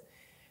 2 days.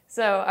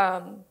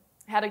 So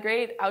had a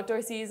great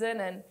outdoor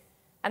season and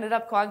ended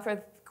up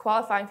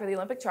qualifying for the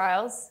Olympic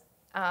trials.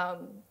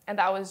 And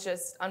that was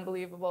just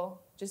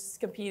unbelievable, just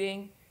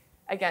competing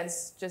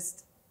against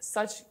just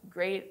such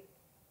great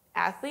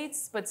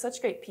athletes, but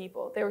such great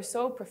people. They were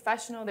so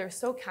professional. They were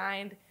so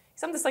kind.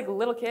 So I'm just like a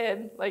little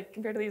kid, like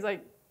compared to these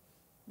like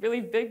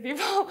really big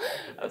people.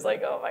 I was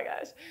like, oh my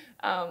gosh.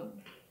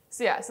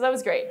 So that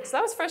was great. So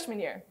that was freshman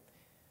year.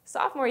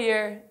 Sophomore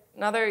year,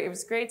 it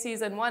was a great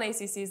season, won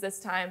ACCs this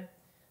time.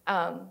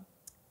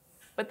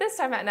 But this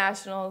time at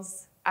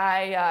nationals,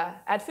 I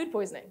had food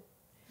poisoning.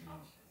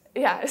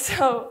 Yeah,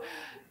 so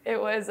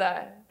it was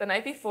the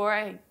night before.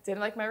 I didn't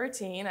like my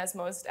routine, as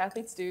most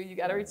athletes do. You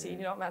got a routine,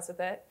 you don't mess with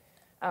it.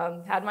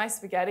 Had my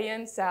spaghetti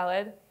and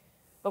salad,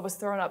 but was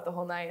throwing up the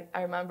whole night.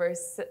 I remember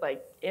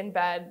in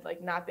bed,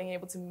 like not being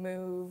able to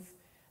move.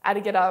 I had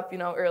to get up,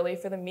 early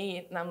for the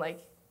meet, and I'm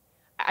like,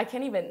 I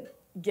can't even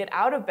get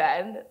out of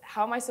bed.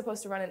 How am I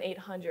supposed to run an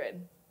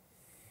 800?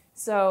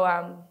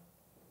 So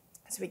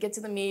we get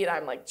to the meet.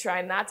 I'm like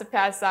trying not to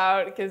pass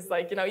out because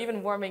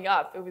even warming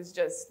up, it was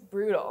just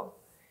brutal.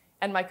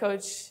 And my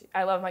coach,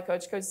 I love my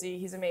coach, Coach Z,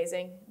 he's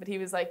amazing. But he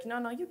was like,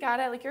 no, you got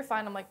it. Like, you're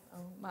fine. I'm like,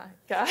 oh my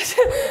gosh.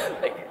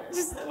 Like,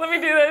 just let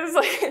me do this.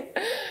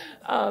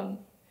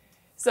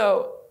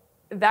 So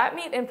that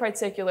meet in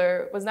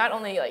particular was not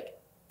only like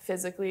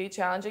physically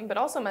challenging, but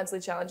also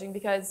mentally challenging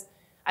because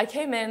I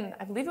came in,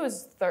 I believe it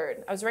was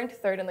third. I was ranked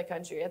third in the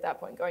country at that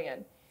point going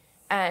in.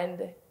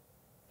 And,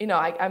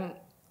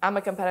 I'm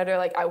a competitor.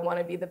 Like, I want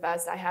to be the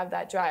best. I have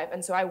that drive.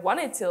 And so I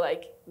wanted to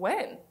like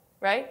win,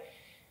 right?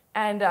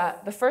 And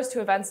the first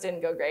two events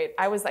didn't go great.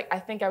 I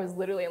think I was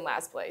literally in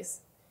last place.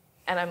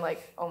 And I'm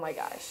like, oh my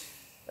gosh,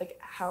 like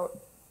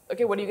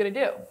okay, what are you gonna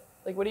do?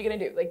 Like, what are you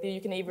gonna do? Like,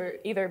 you can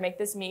either make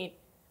this meet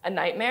a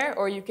nightmare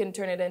or you can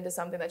turn it into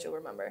something that you'll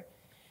remember.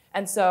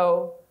 And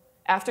so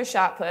after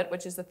shot put,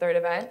 which is the third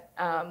event,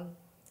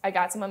 I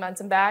got some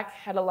momentum back,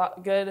 had a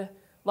good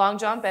long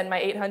jump, and my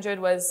 800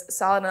 was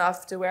solid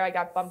enough to where I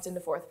got bumped into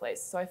fourth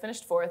place. So I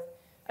finished fourth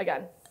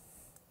again.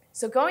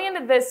 So going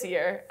into this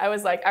year, I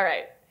was like, all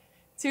right,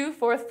 2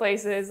 fourth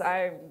places,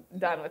 I'm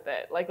done with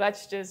it. Like,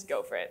 let's just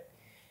go for it.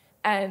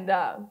 And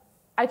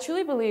I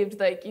truly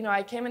believed,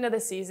 I came into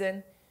the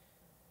season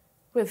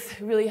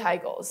with really high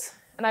goals.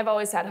 And I've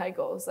always had high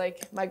goals.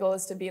 Like, my goal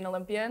is to be an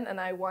Olympian, and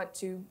I want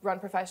to run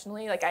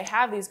professionally. Like, I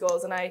have these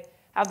goals, and I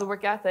have the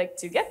work ethic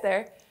to get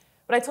there.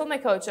 But I told my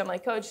coach, I'm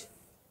like, Coach,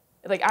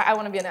 like, I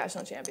want to be a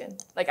national champion.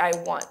 Like, I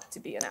want to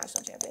be a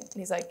national champion. And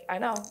he's like, I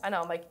know.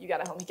 I'm like, you got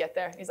to help me get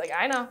there. And he's like,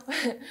 I know.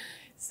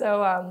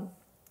 So,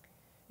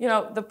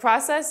 the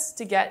process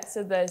to get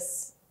to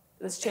this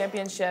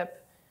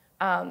championship,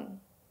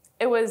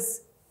 it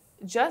was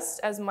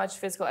just as much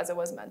physical as it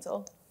was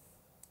mental.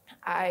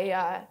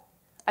 I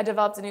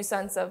developed a new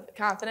sense of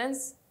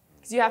confidence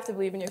because you have to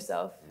believe in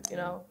yourself,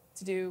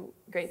 to do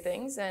great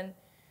things. And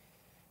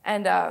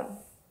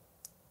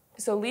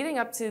so leading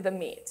up to the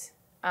meet,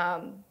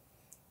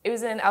 it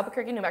was in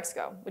Albuquerque, New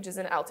Mexico, which is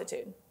in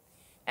altitude.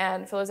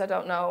 And for those that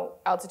don't know,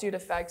 altitude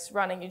affects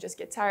running. You just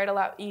get tired a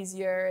lot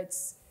easier.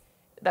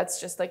 That's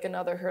just like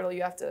another hurdle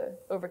you have to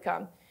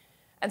overcome.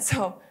 And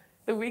so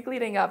the week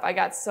leading up, I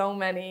got so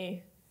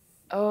many,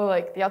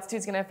 the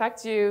altitude's gonna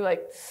affect you,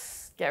 like,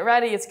 get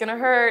ready, it's gonna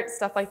hurt,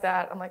 stuff like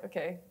that. I'm like,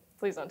 okay,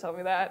 please don't tell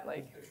me that.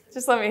 Like,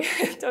 just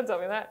don't tell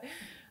me that.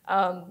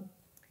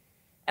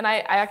 And I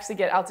actually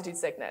get altitude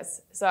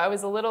sickness. So I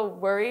was a little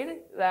worried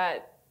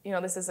that,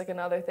 this is like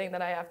another thing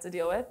that I have to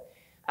deal with.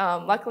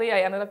 Luckily, I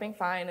ended up being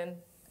fine and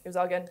it was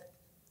all good.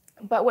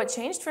 But what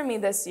changed for me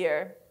this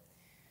year,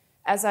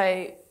 as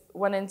I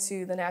went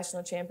into the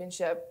national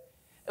championship,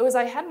 it was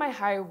I had my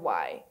higher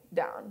why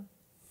down.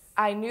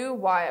 I knew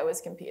why I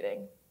was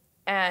competing.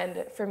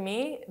 And for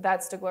me,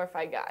 that's to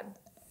glorify God.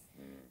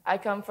 I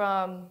come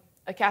from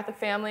a Catholic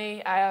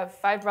family. I have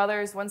 5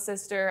 brothers, 1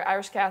 sister,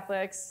 Irish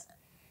Catholics.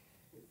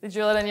 The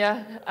drill it in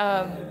ya.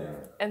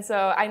 And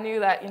so I knew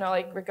that,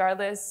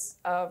 regardless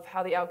of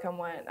how the outcome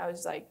went, I was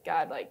just like,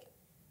 God,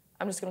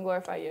 I'm just going to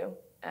glorify you,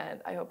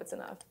 and I hope it's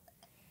enough.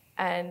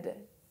 And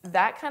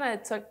that kind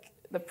of took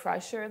the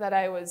pressure that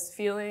I was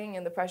feeling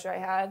and the pressure I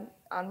had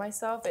on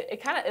myself.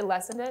 It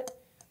lessened it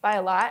by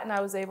a lot, and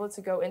I was able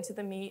to go into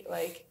the meet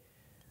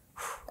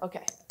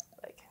okay,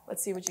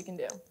 let's see what you can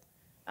do.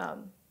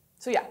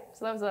 So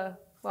that was a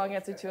long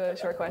answer to a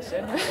short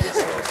question. That's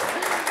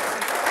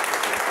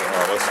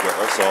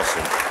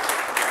awesome.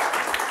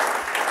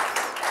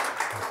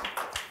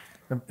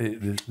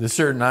 There's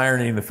certain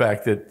irony in the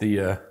fact that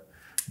the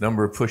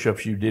number of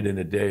push-ups you did in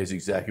a day is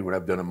exactly what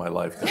I've done in my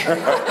lifetime.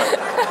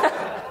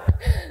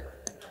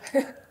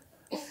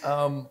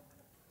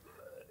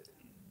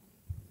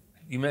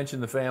 You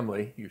mentioned the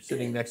family. You're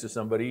sitting next to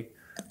somebody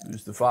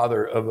who's the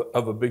father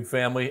of a big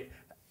family.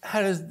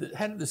 How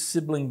did the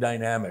sibling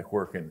dynamic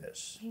work in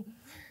this?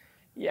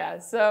 Yeah,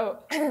 so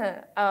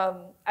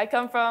I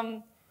come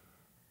from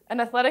an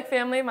athletic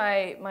family.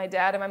 My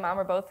dad and my mom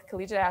are both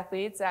collegiate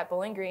athletes at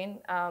Bowling Green.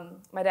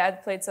 My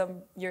dad played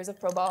some years of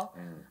pro ball.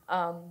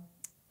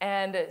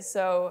 And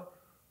so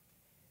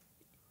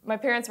my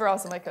parents were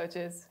also my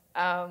coaches.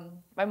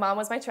 My mom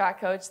was my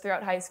track coach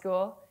throughout high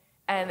school.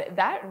 And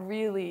that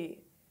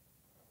really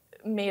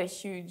made a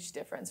huge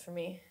difference for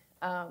me.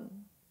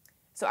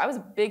 So I was a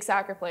big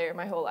soccer player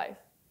my whole life.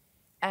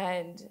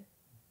 And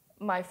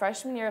my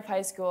freshman year of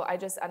high school, I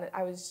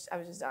was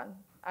just done.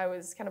 I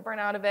was kind of burnt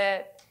out of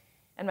it.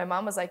 And my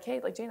mom was like, hey,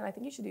 like, Jadin, I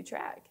think you should do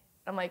track.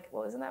 I'm like,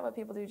 well, isn't that what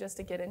people do just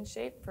to get in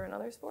shape for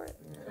another sport?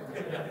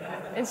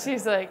 And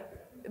she's like,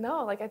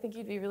 no, like, I think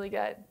you'd be really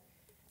good.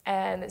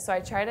 And so I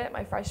tried it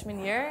my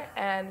freshman year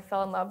and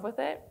fell in love with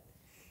it.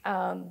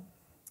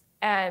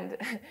 And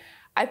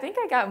I think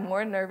I got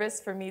more nervous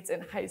for meets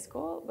in high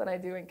school than I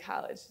do in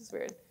college. It's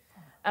weird.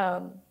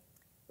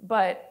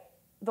 But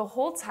the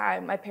whole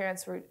time, my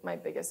parents were my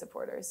biggest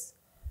supporters.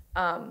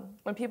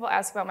 When people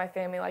ask about my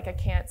family, like, I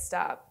can't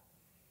stop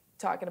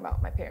talking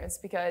about my parents,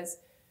 because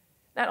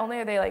not only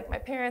are they like my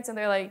parents and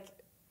they're like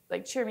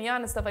cheer me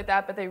on and stuff like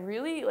that, but they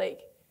really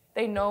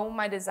they know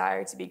my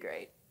desire to be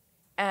great,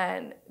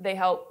 and they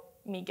help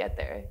me get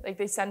there. Like,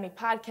 they send me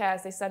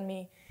podcasts, they send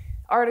me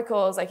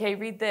articles, like, hey,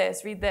 read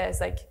this,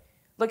 like,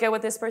 look at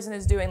what this person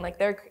is doing. Like,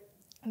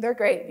 they're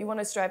great. You want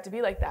to strive to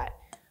be like that.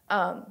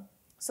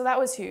 So that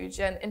was huge.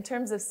 And in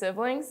terms of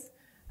siblings,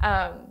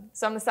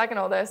 so I'm the second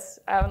oldest.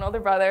 I have an older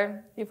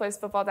brother. He plays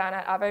football down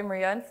at Ave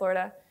Maria in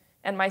Florida.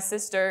 And my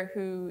sister,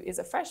 who is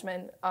a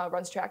freshman,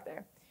 runs track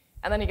there.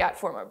 And then you got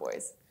 4 more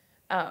boys.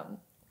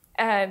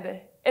 And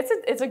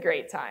it's a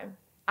great time.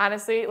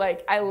 Honestly,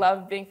 like, I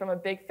love being from a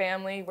big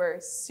family. We're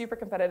super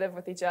competitive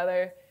with each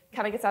other.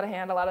 Kind of gets out of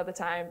hand a lot of the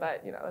time,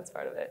 but, you know, that's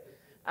part of it.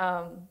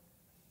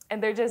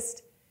 And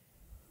there's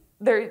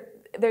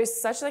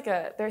such like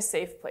they're a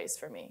safe place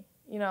for me.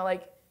 You know,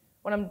 like,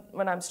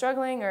 when I'm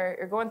struggling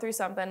or going through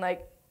something,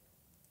 like,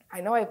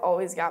 I know I've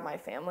always got my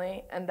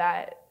family, and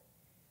that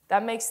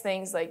makes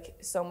things like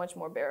so much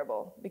more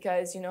bearable,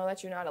 because you know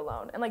that you're not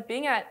alone. And like,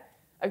 being at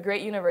a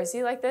great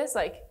university like this,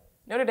 like,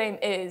 Notre Dame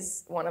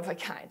is one of a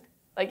kind.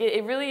 Like,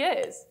 it really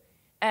is.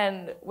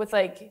 And with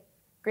like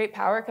great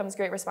power comes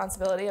great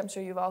responsibility. I'm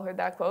sure you've all heard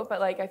that quote, but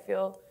like, I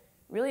feel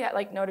really at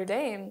like Notre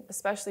Dame,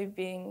 especially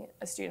being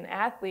a student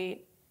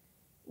athlete,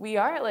 we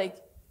are like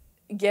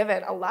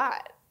given a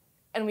lot,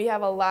 and we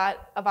have a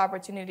lot of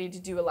opportunity to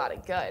do a lot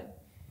of good.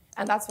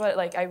 And that's what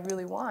like I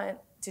really want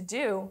to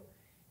do.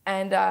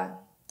 And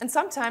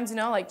sometimes, you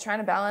know, like, trying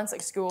to balance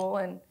like school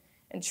and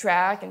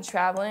track and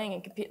traveling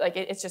and compete, like,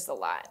 it's just a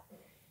lot.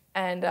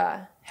 And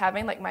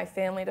having like my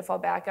family to fall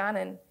back on,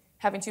 and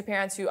having 2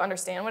 parents who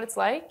understand what it's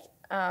like,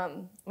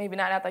 maybe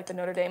not at like the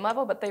Notre Dame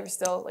level, but they were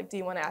still like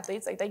D1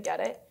 athletes, like, they get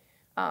it.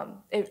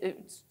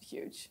 It's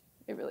huge.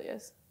 It really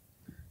is.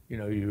 You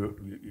know, you're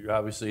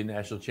obviously a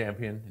national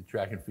champion in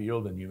track and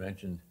field, and you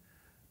mentioned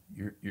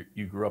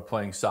you grew up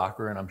playing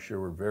soccer, and I'm sure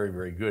we're very,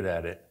 very good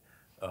at it.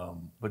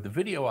 But the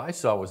video I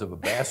saw was of a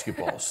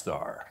basketball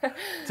star.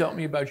 Tell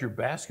me about your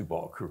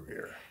basketball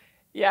career.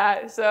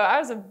 Yeah, so I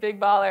was a big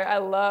baller. I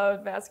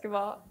loved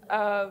basketball.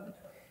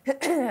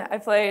 I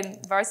played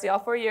varsity all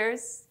 4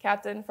 years,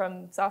 captain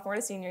from sophomore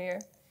to senior year.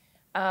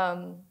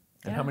 And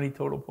how many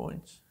total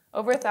points?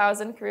 Over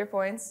 1,000 career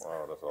points.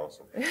 Wow, that's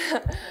awesome.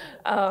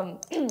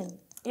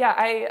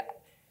 Yeah,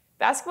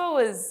 basketball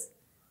was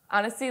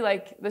honestly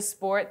like the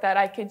sport that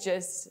I could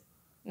just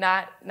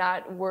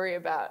not worry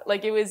about.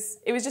 Like, it was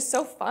just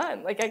so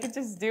fun. Like, I could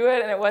just do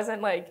it, and it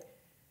wasn't like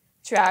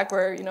track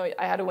where, you know,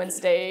 I had to win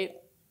state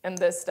and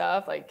this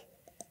stuff. Like,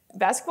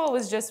 basketball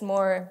was just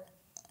more,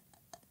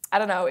 I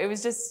don't know, it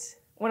was just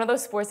one of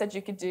those sports that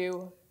you could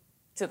do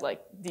to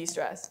like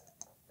de-stress,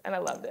 and I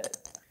loved it.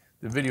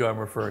 The video I'm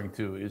referring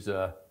to is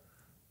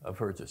I've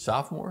heard it's a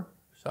sophomore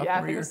Yeah,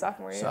 I think it's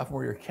sophomore year.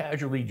 Sophomore year,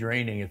 casually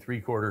draining a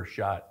three-quarter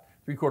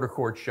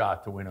court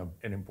shot to win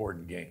an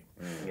important game.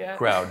 Yeah.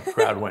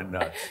 Crowd went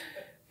nuts.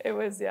 It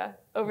was,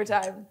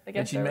 overtime And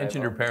against she their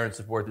mentioned her rival. parents'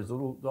 support. There's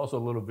also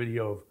a little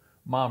video of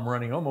mom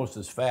running almost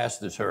as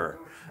fast as her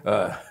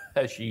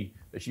as she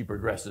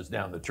progresses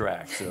down the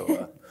track.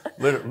 So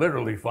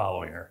literally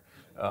following her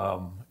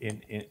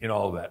in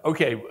all of that.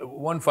 Okay,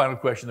 one final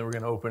question, then we're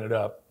going to open it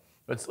up.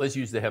 Let's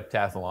use the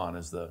heptathlon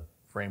as the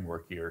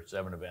framework here.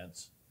 7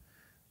 events.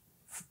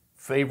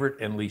 Favorite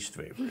and least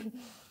favorite.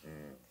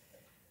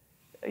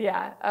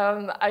 Yeah,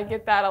 I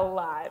get that a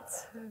lot.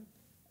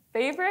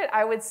 Favorite,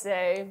 I would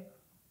say,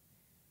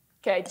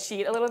 okay, I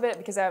cheat a little bit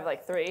because I have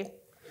like 3.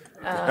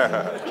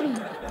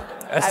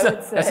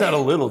 That's not a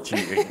little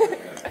cheating.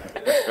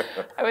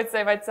 I would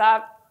say my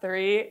top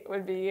 3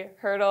 would be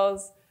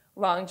hurdles,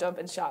 long jump,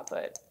 and shot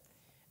put.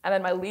 And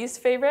then my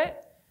least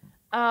favorite,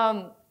 okay,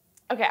 I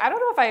don't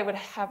know if I would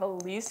have a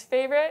least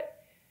favorite.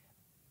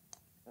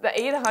 The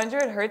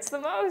 800 hurts the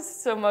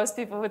most, so most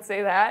people would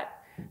say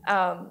that.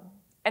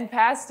 In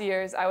past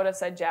years, I would have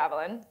said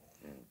javelin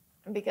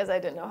because I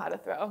didn't know how to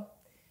throw.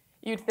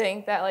 You'd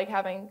think that like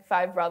having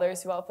 5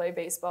 brothers who all play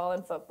baseball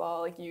and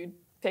football, like you'd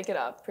pick it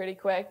up pretty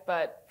quick,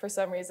 but for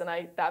some reason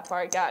that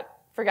part got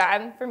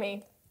forgotten for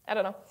me. I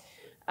don't know.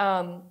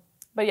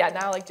 But yeah,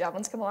 now like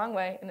javelin's come a long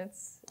way, and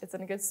it's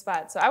in a good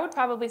spot. So I would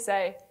probably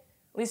say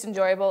least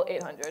enjoyable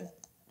 800.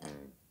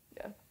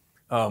 Yeah.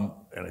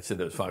 And I said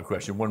that was a final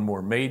question. One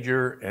more,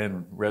 major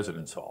and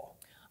residence hall.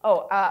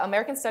 Oh,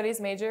 American Studies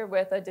major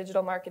with a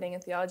digital marketing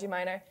and theology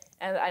minor,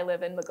 and I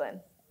live in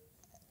McGlynn.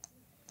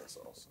 That's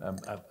awesome.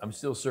 I'm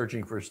still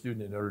searching for a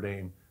student at Notre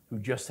Dame who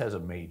just has a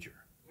major.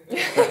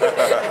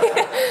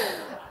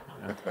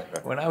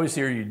 When I was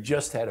here, you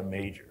just had a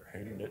major.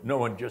 No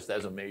one just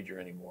has a major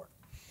anymore.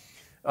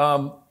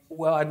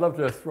 Well, I'd love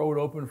to throw it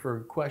open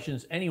for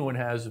questions anyone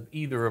has of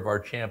either of our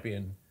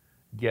champion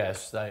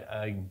guests.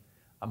 I'm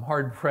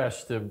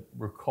hard-pressed to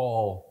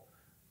recall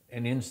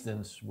an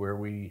instance where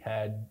we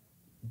had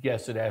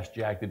guests that asked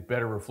Jack that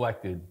better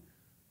reflected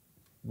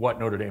what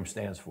Notre Dame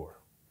stands for,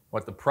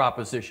 what the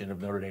proposition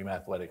of Notre Dame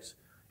athletics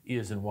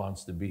is and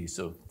wants to be.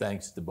 So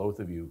thanks to both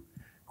of you.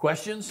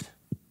 Questions?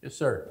 Yes,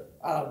 sir.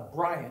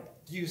 Bryant,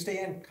 do you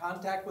stay in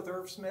contact with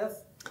Irv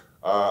Smith?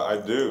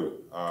 I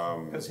do.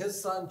 Because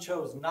his son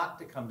chose not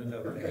to come to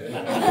Notre Dame.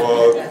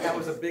 Well, and that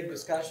was a big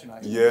discussion, I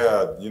think.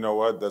 yeah, you know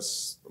what?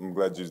 I'm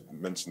glad you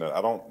mentioned that.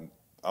 I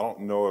don't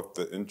know if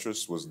the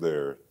interest was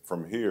there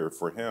from here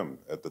for him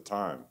at the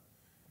time.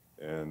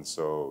 And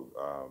so,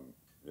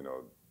 you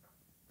know,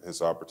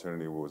 his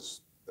opportunity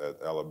was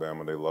at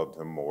Alabama. They loved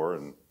him more,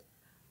 and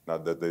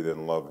not that they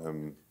didn't love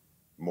him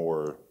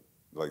more,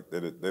 like they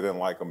didn't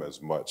like him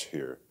as much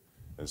here.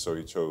 And so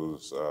he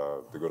chose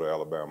to go to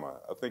Alabama.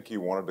 I think he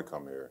wanted to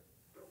come here.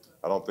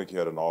 I don't think he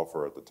had an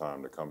offer at the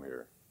time to come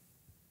here.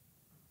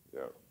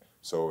 Yeah.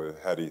 So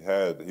had,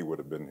 he would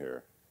have been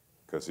here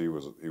because he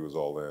was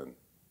all in.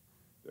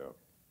 Yeah.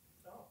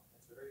 Oh,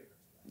 that's very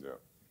interesting. Yeah.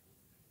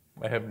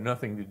 I have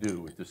nothing to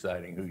do with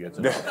deciding who gets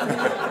it.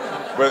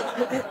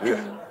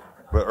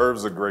 But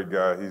Irv's a great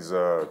guy. He's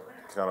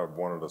kind of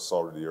one of the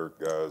salt of the earth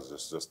guys.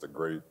 Just a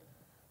great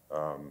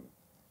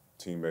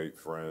teammate,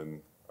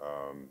 friend,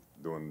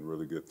 doing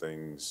really good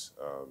things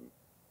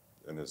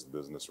in his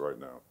business right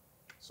now.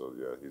 So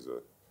yeah, he's a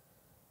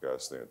guy to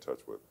stay in touch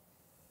with.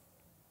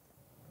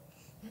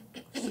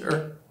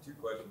 Sure. 2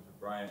 questions for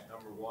Bryant.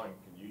 Number 1,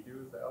 can you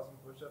do 1,000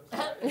 push-ups?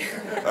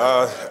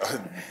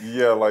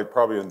 Yeah, like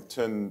probably in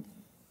 10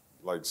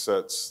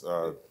 sets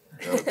at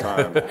a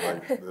time.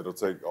 Like, it'll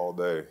take all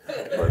day.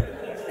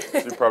 But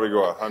she'd probably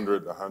go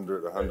 100,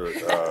 100, 100.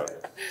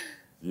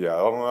 Yeah, I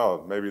don't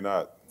know. Maybe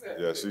not.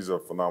 Yeah, she's a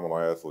phenomenal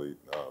athlete.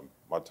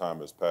 My time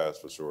has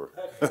passed for sure.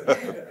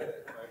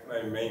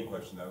 My main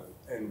question, though,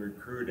 in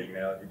recruiting,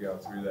 now that you're going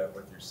through that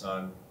with your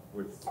son,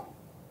 with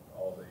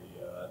all the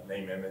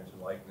name, image,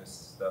 and likeness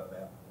stuff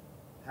now,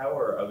 how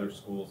are other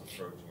schools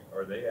approaching it?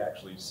 Are they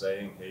actually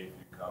saying, hey, if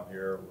you come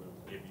here,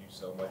 we'll give you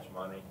so much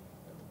money?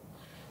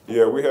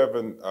 Yeah, we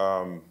haven't.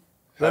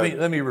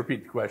 Let me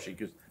repeat the question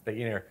because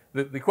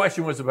the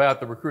question was about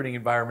the recruiting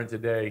environment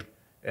today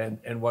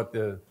and what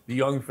the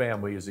young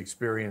family is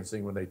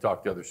experiencing when they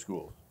talk to other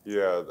schools.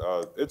 Yeah,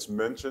 it's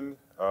mentioned.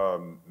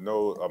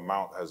 No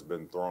amount has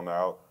been thrown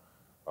out,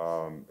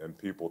 and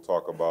people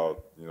talk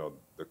about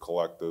the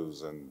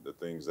collectives and the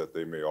things that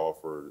they may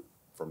offer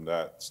from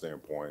that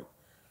standpoint.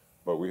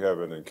 But we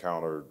haven't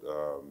encountered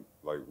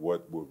like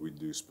what would we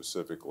do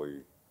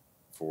specifically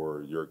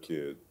for your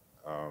kid.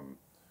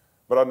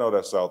 But I know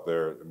that's out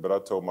there. But I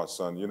told my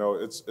son,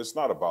 it's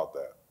not about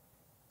that.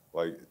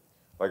 Like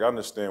I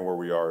understand where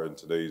we are in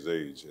today's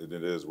age, and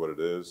it is what it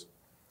is.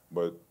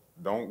 But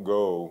don't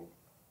go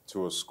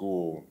to a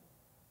school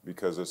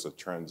because it's a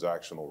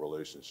transactional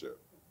relationship.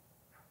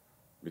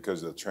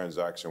 Because the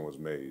transaction was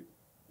made,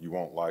 you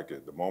won't like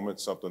it. The moment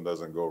something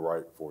doesn't go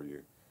right for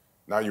you,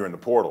 now you're in the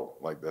portal.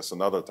 Like that's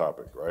another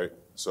topic, right?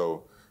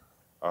 So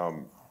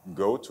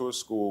go to a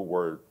school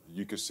where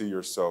you can see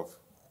yourself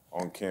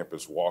on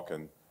campus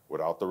walking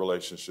without the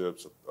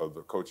relationships of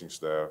the coaching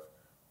staff,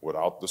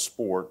 without the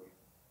sport.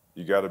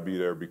 You got to be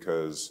there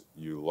because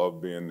you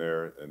love being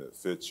there and it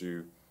fits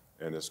you,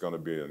 and it's going to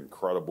be an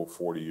incredible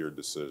 40-year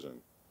decision.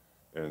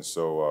 And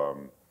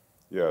so,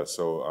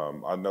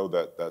 I know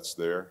that that's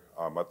there.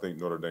 I think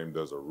Notre Dame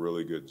does a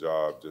really good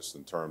job just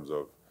in terms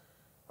of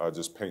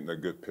just painting a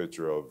good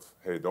picture of,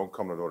 hey, don't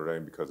come to Notre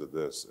Dame because of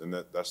this. And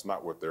that's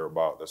not what they're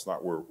about. That's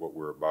not what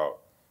we're about.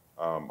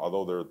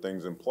 Although there are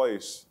things in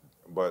place,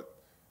 but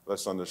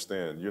let's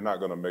understand, you're not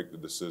going to make the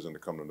decision to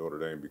come to Notre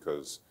Dame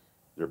because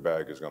your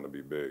bag is going to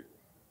be big.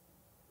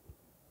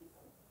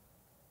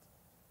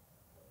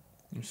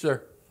 Yes,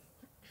 sir.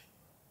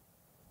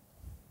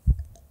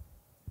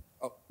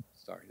 Oh,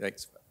 sorry.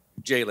 Thanks.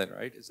 Jalen,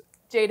 right? Is it?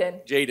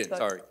 Jadin. Jadin,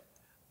 sorry.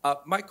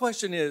 My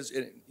question is,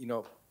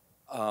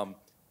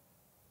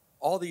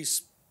 all these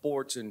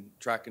sports and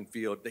track and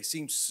field, they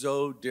seem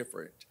so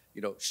different.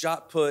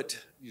 Shot put,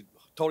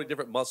 totally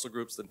different muscle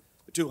groups than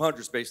the 200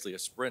 is basically a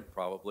sprint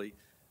probably.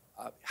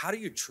 How do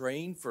you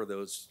train for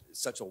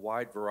such a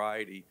wide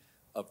variety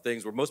of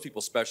things where most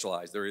people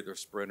specialize? They're either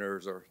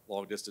sprinters or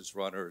long distance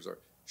runners or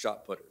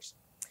shot putters.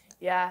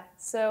 Yeah,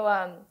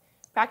 so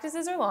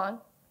practices are long.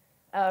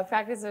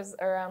 Practices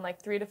are around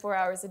like 3 to 4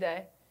 hours a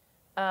day.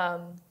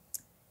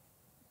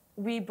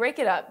 We break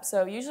it up.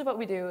 So usually what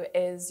we do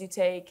is you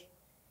take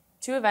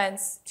 2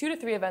 to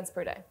 3 events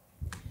per day.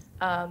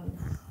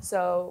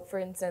 So for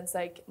instance,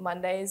 like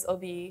Mondays will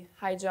be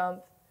high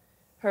jump,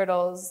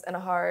 hurdles, and a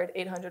hard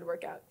 800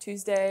 workout.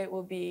 Tuesday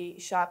will be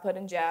shot put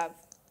and jab.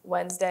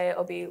 Wednesday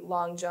it'll be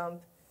long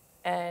jump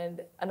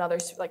and another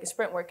like a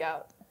sprint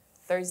workout.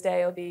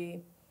 Thursday it'll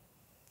be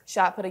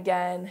shot put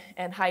again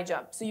and high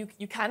jump. So you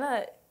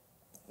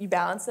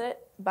balance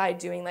it, by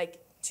doing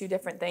like 2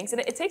 different things.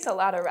 And it takes a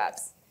lot of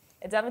reps.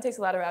 It definitely takes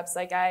a lot of reps.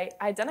 Like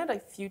I'd done it a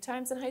few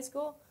times in high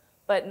school,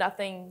 but not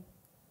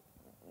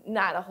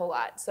a whole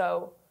lot.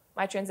 So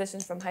my transition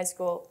from high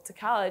school to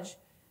college,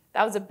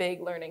 that was a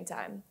big learning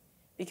time,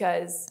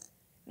 because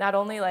not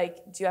only like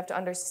do you have to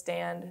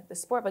understand the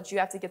sport, but you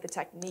have to get the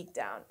technique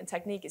down. And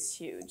technique is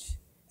huge,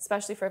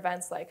 especially for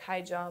events like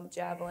high jump,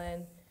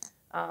 javelin,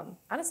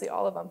 honestly,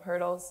 all of them,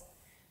 hurdles.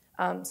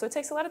 So it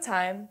takes a lot of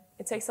time.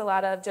 It takes a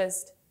lot of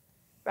just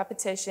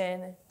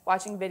repetition,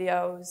 watching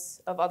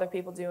videos of other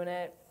people doing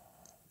it.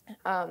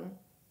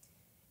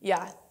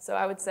 Yeah, so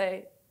I would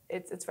say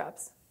it's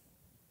reps.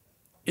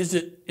 Is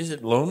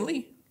it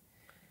lonely?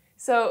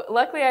 So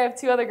luckily I have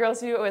 2 other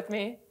girls who do it with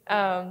me.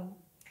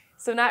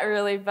 So not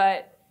really,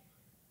 but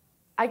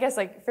I guess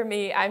like for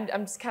me, I'm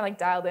just kind of like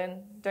dialed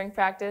in during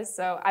practice.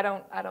 So I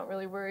don't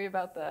really worry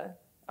about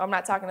I'm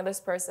not talking to this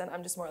person.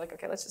 I'm just more like,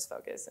 okay, let's just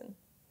focus and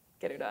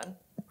get it done.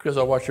 Because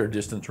I watch our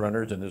distance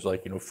runners, and there's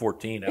like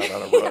 14 out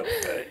on a run.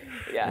 Right?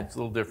 Yeah. It's a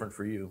little different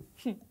for you.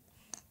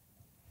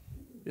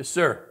 Yes,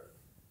 sir.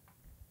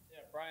 Yeah,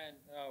 Brian,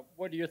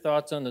 what are your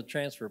thoughts on the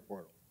transfer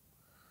portal?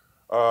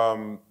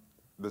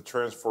 The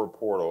transfer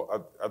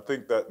portal, I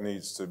think that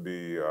needs to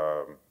be,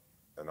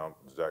 and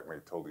Jack may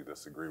totally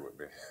disagree with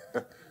me.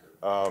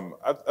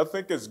 I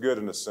think it's good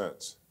in a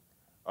sense.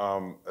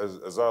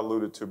 As I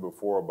alluded to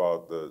before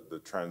about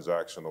the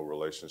transactional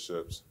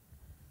relationships,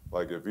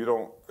 like if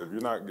you're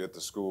not at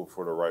the school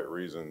for the right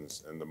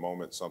reasons, and the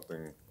moment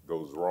something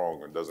goes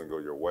wrong and doesn't go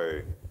your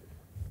way,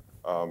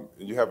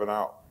 you have an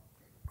out,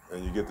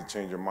 and you get to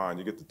change your mind.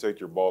 You get to take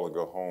your ball and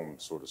go home,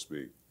 so to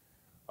speak.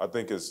 I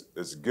think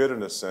it's good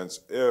in a sense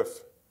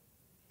if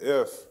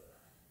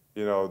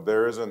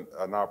there isn't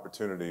an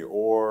opportunity,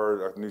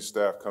 or a new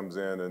staff comes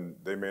in and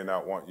they may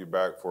not want you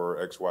back for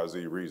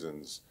XYZ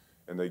reasons,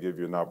 and they give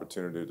you an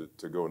opportunity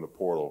to go in the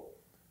portal.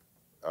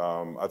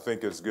 I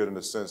think it's good in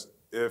a sense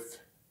if,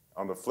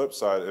 on the flip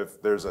side,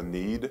 if there's a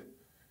need,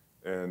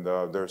 and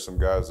there's some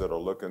guys that are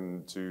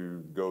looking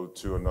to go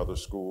to another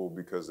school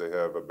because they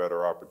have a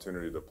better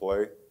opportunity to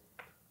play,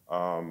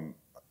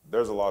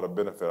 there's a lot of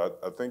benefit.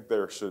 I think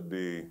there should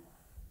be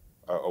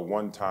a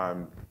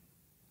one-time,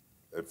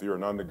 if you're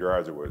an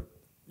undergraduate,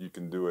 you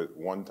can do it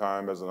one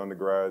time as an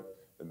undergrad,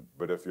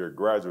 but if you're a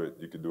graduate,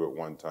 you can do it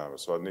one time.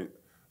 So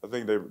I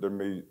think there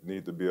may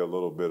need to be a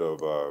little bit of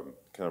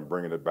kind of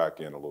bringing it back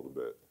in a little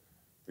bit,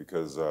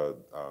 because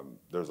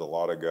there's a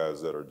lot of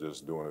guys that are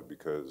just doing it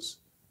because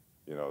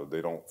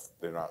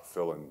they're not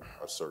feeling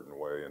a certain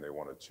way, and they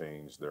want to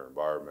change their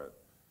environment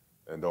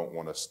and don't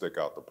want to stick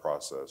out the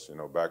process.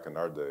 Back in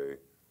our day,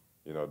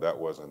 that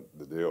wasn't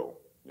the deal.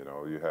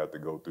 You had to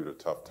go through the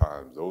tough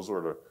times. Those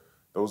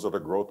are the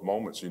growth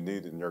moments you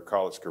need in your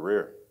college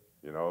career.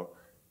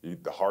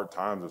 The hard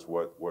times is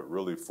what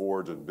really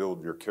forge and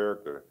build your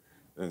character.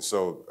 And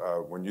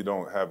so when you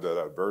don't have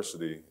that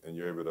adversity and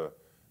you're able to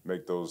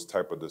make those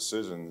type of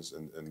decisions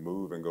and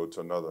move and go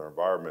to another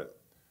environment,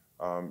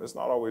 it's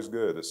not always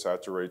good. It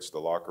saturates the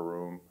locker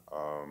room.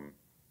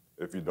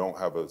 If you don't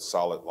have a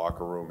solid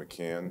locker room, it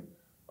can.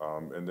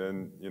 And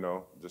then,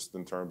 just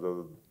in terms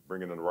of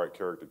bringing in the right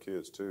character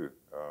kids too.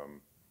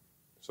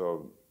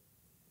 So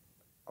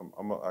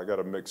I got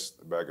a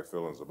mixed bag of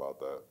feelings about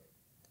that.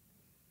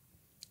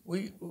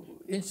 We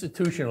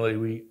institutionally,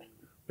 we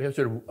have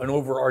sort of an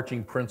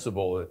overarching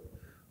principle that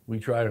we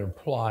try to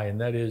apply, and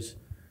that is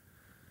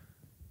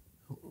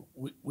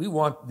we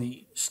want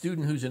the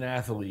student who's an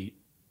athlete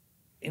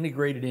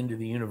integrated into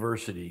the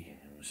university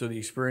so the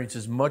experience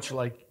is much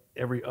like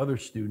every other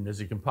student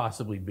as it can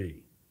possibly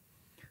be.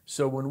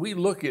 So when we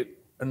look at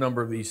a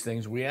number of these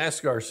things, we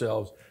ask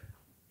ourselves,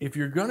 if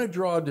you're going to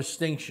draw a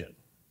distinction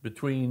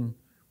between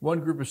one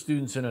group of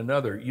students and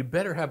another, you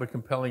better have a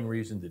compelling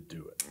reason to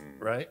do it,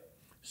 right?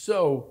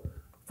 So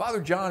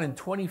Father John in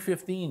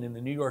 2015 in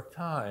the New York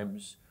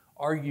Times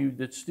argued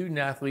that student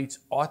athletes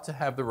ought to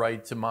have the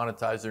right to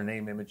monetize their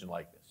name, image, and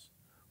likeness.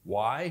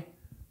 Why?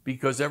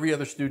 Because every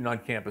other student on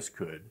campus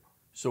could.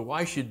 So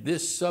why should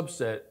this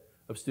subset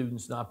of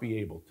students not be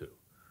able to?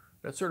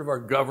 That's sort of our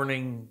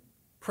governing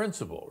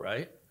principle,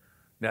 right?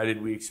 Now,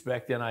 did we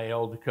expect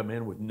NIL to come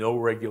in with no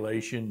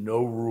regulation,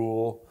 no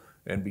rule,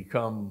 and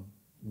become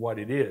what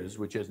it is,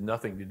 which has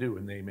nothing to do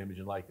with name, image,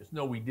 and likeness?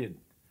 No, we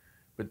didn't.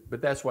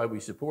 But that's why we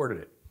supported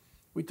it.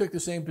 We took the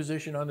same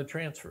position on the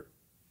transfer.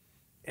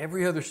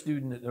 Every other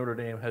student at Notre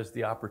Dame has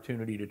the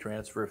opportunity to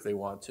transfer if they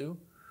want to.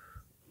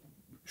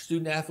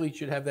 Student athletes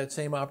should have that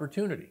same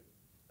opportunity.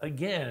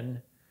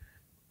 Again,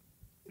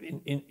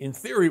 in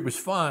theory, it was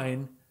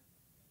fine.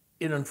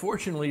 It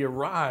unfortunately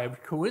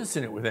arrived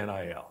coincident with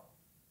NIL.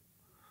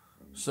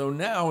 So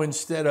now,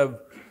 instead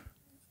of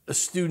a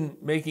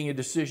student making a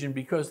decision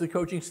because the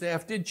coaching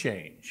staff did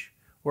change,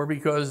 or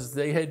because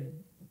they had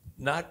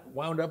not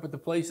wound up at the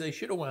place they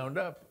should have wound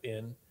up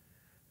in,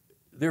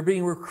 they're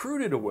being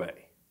recruited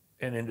away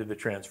and into the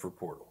transfer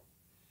portal.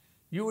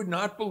 You would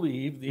not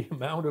believe the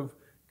amount of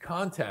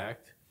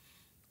contact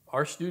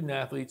our student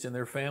athletes and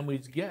their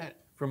families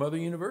get from other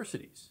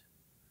universities,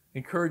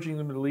 encouraging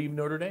them to leave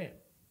Notre Dame.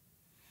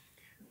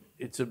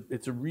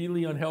 it's a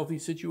really unhealthy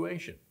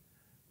situation.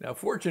 Now,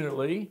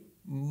 fortunately,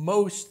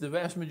 the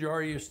vast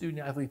majority of student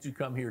athletes who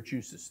come here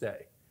choose to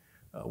stay.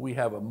 We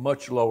have a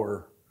much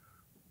lower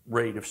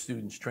rate of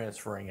students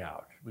transferring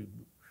out.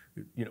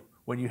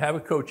 When you have a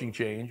coaching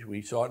change,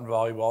 we saw it in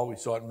volleyball, we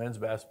saw it in men's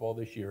basketball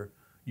this year,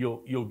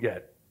 you'll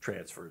get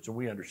transfers, and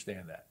we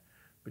understand that.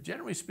 But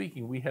generally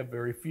speaking, we have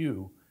very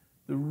few.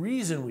 The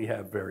reason we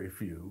have very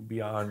few,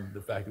 beyond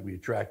the fact that we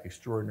attract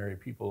extraordinary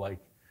people like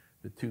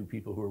the two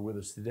people who are with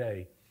us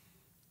today,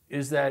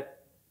 is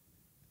that,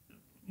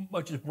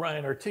 much as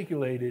Brian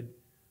articulated,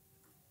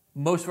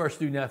 most of our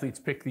student athletes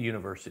pick the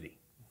university.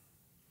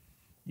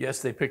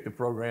 Yes, they pick the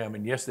program,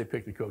 and yes, they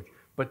pick the coach,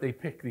 but they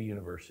pick the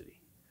university.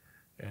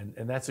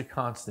 And that's a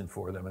constant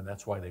for them, and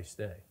that's why they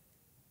stay.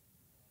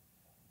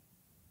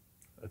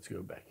 Let's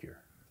go back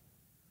here.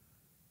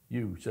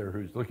 You, sir,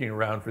 who's looking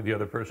around for the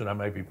other person I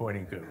might be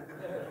pointing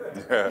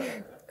to.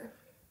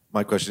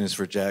 My question is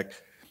for Jack.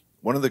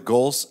 One of the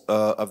goals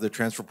of the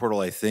transfer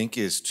portal, I think,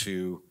 is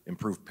to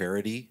improve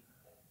parity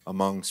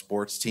among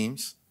sports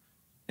teams.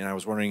 And I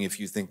was wondering if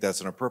you think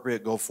that's an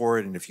appropriate goal for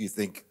it, and if you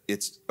think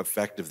it's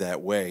effective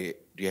that way.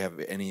 Do you have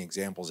any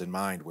examples in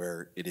mind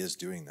where it is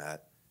doing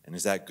that? And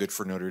is that good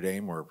for Notre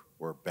Dame or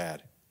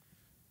bad?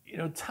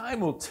 Time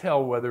will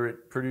tell whether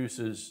it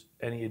produces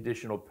any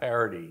additional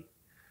parity.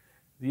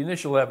 The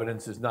initial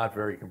evidence is not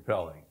very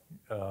compelling.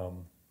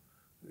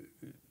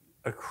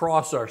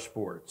 Across our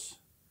sports,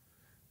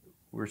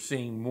 we're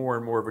seeing more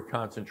and more of a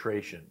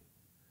concentration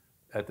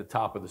at the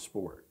top of the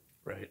sport,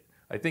 right?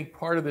 I think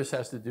part of this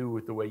has to do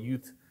with the way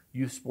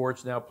youth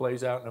sports now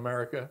plays out in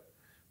America,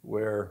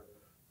 where,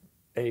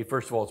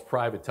 first of all, it's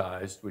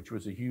privatized, which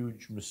was a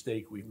huge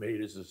mistake we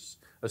made as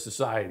a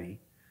society.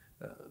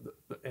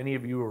 Any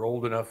of you who are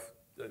old enough,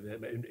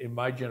 in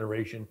my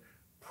generation,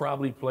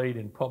 probably played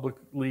in public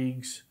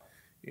leagues,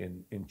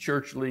 in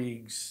church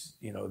leagues.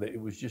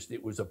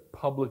 It was a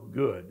public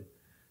good.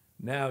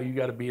 Now you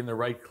got to be in the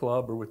right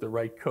club or with the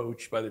right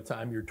coach by the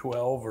time you're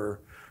 12,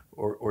 or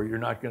you're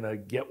not going to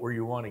get where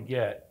you want to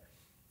get.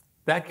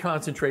 That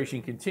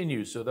concentration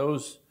continues. So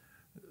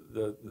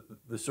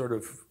the sort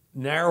of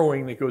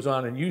narrowing that goes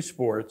on in youth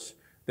sports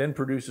then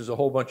produces a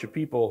whole bunch of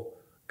people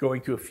going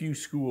to a few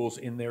schools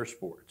in their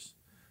sports.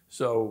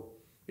 So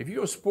if you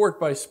go sport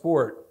by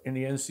sport in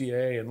the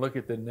NCAA and look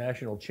at the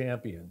national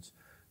champions,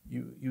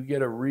 you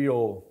get a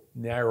real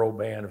narrow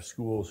band of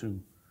schools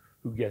who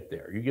get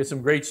there. You get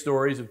some great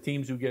stories of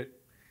teams who get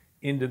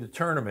into the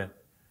tournament,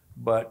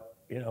 but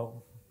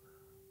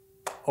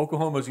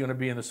Oklahoma's going to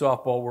be in the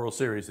softball World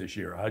Series this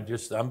year.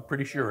 I'm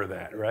pretty sure of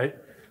that, right?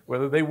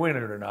 Whether they win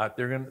it or not,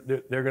 they're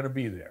going to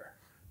be there.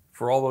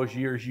 For all those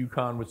years,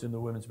 UConn was in the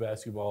women's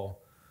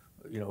basketball,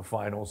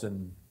 finals,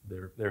 and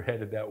they're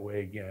headed that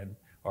way again.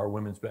 Our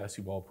women's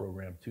basketball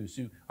program too.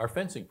 So our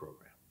fencing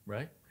program,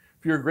 right?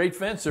 If you're a great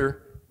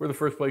fencer, we're the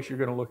first place you're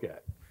going to look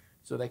at.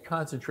 So that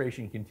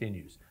concentration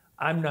continues.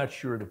 I'm not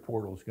sure the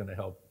portal is going to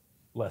help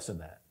lessen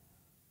that.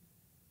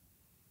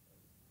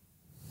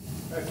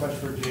 I have a question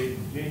for Jadin.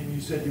 Jadin,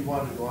 you said you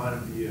wanted to go on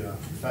and be a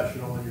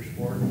professional in your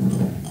sport.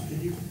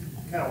 Can you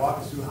kind of walk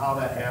us through how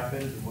that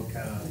happens and what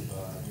kind of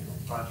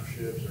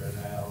sponsorships or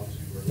NILs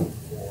you were looking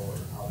for, or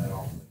how that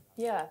all?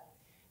 Yeah.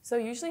 So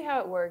usually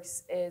how it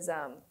works is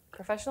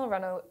professional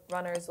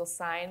runners will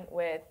sign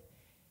with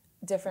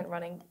different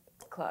running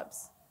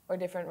clubs or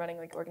different running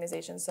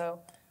organizations. So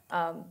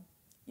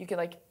you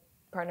could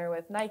partner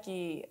with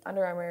Nike,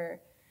 Under Armour,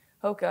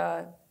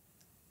 Hoka,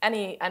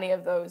 any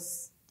of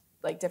those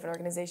different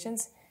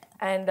organizations,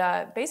 and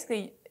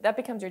basically that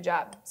becomes your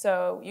job.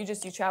 So you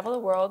travel the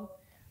world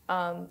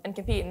and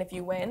compete, and if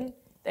you win,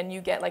 then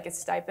you get a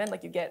stipend,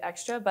 you get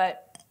extra,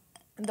 but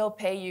they'll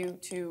pay you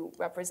to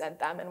represent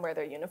them and wear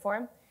their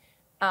uniform.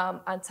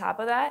 On top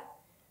of that,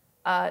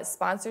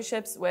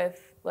 sponsorships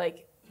with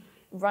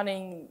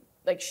running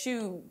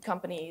shoe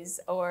companies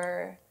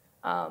or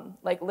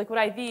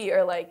Liquid IV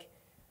or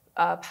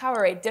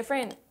Powerade,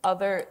 different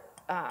other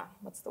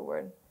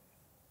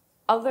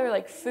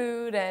other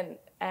food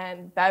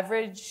and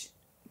beverage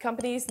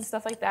companies and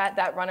stuff like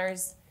that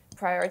runners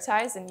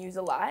prioritize and use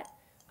a lot.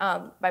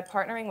 By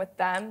partnering with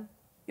them,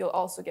 you'll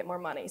also get more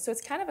money. So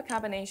it's kind of a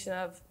combination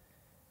of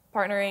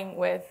partnering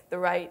with the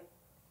right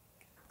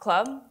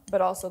club,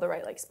 but also the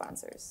right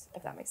sponsors,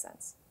 if that makes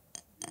sense.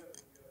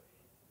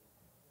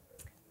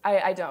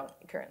 I don't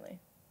currently.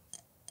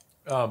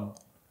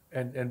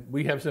 And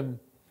we have some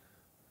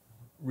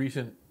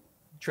recent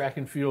track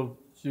and field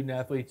student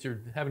athletes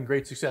are having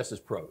great success as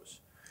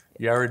pros.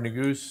 Yared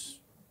Naguse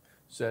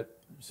set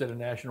a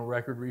national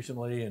record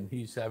recently, and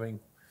he's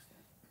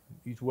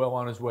well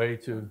on his way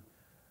to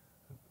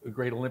a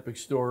great Olympic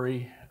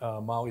story.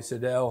 Molly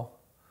Siddell,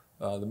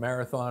 the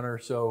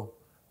marathoner. So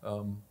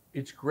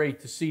it's great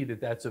to see that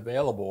that's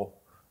available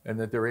and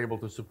that they're able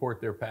to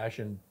support their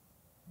passion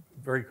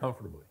very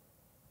comfortably.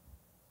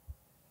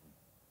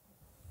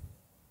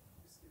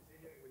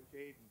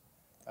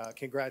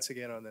 Congrats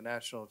again on the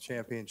national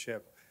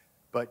championship,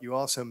 but you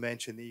also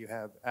mentioned that you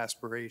have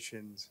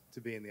aspirations to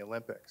be in the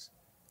Olympics.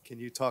 Can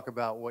you talk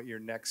about what your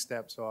next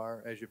steps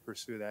are as you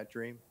pursue that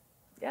dream?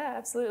 Yeah,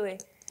 absolutely.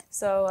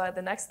 So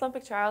the next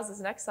Olympic trials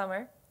is next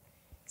summer.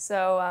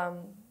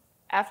 So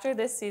after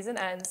this season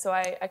ends, so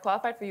I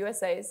qualified for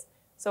USA's.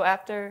 So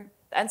after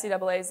the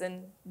NCAA's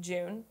in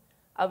June,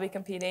 I'll be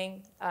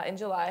competing in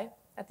July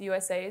at the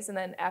USA's. And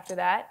then after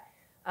that,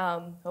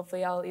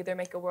 hopefully I'll either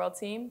make a world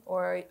team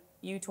or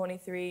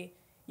U23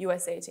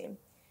 USA team.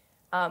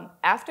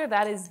 After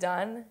that is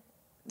done,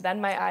 then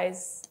my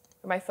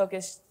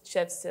focus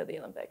shifts to the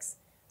Olympics.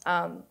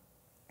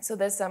 So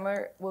this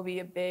summer will be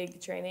a big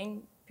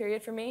training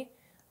period for me.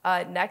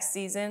 Next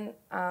season,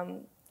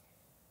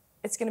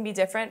 it's going to be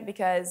different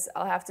because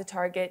I'll have to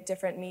target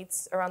different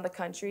meets around the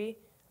country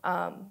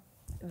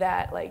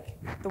that like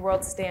the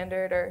world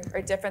standard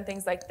or different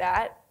things like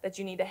that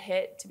you need to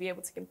hit to be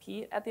able to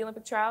compete at the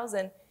Olympic trials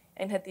and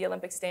hit the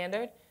Olympic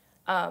standard.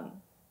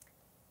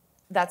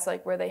 That's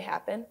like where they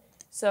happen.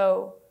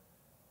 So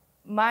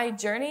my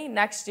journey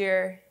next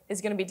year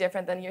is going to be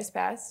different than years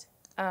past.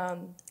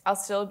 I'll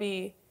still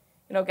be,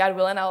 God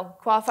willing, I'll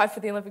qualify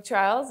for the Olympic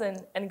trials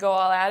and go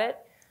all at it.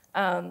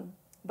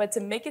 But to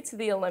make it to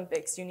the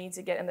Olympics, you need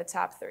to get in the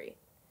top 3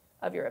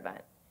 of your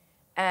event.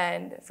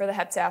 And for the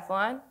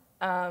heptathlon,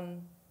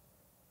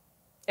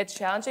 it's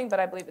challenging, but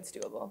I believe it's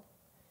doable.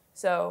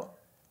 So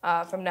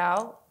from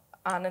now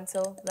on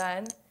until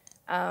then,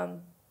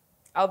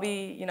 I'll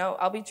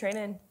be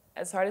training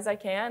as hard as I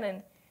can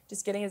and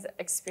just getting as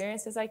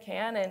experienced as I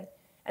can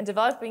and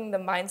developing the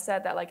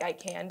mindset that like I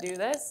can do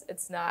this.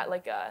 It's not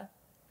like a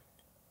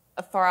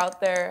far out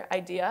there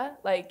idea.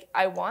 Like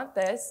I want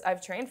this,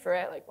 I've trained for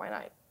it. Like why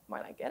not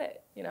get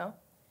it?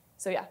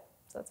 So yeah,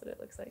 so that's what it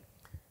looks like.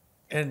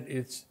 And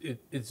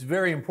it's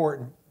very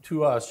important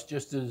to us,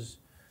 just as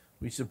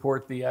we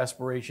support the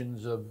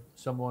aspirations of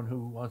someone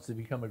who wants to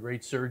become a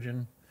great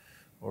surgeon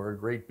or a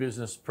great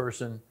business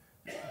person,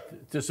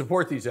 to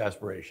support these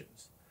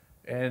aspirations.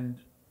 And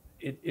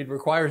it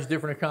requires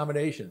different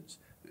accommodations.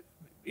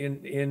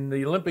 In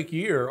the Olympic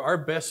year, our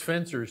best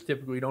fencers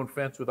typically don't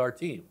fence with our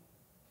team.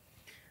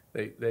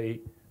 They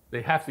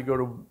have to go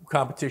to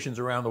competitions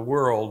around the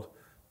world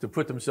to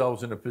put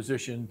themselves in a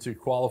position to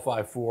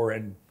qualify for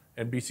and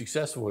be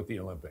successful at the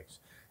Olympics.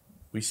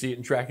 We see it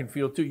in track and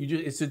field too.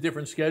 It's a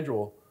different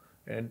schedule,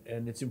 and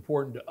it's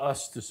important to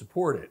us to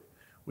support it.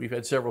 We've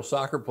had several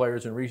soccer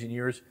players in recent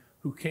years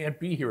who can't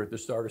be here at the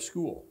start of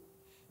school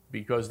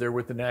because they're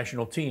with the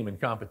national team in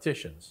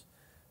competitions.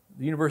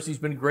 The university's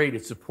been great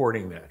at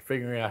supporting that,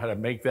 figuring out how to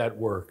make that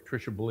work.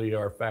 Tricia Belia,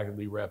 our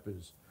faculty rep,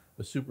 is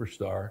a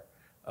superstar,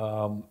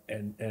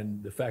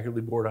 and the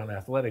faculty board on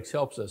athletics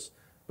helps us.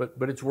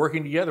 But it's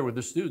working together with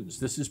the students.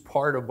 This is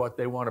part of what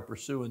they want to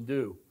pursue and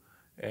do,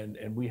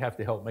 and we have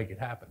to help make it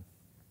happen.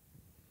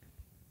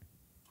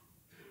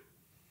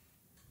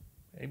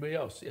 Anybody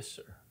else? Yes,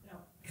 sir. Now,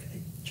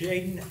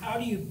 Jadin, how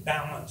do you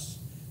balance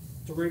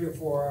 3 to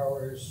 4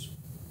 hours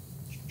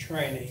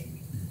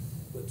training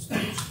with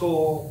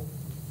school,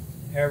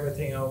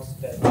 everything else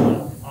that's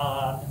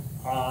on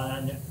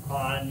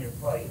your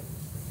plate?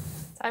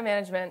 Time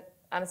management,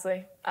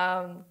 honestly.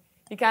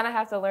 You kind of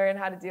have to learn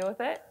how to deal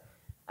with it.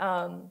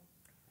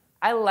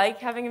 I like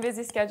having a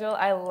busy schedule.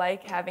 I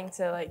like having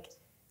to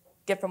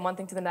get from one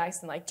thing to the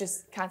next and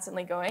just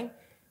constantly going.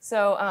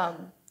 So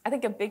I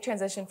think a big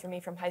transition for me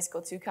from high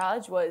school to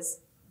college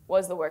was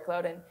the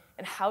workload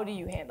and how do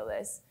you handle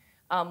this?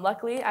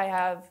 Luckily, I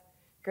have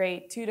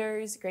great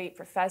tutors, great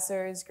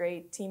professors,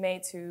 great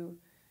teammates who,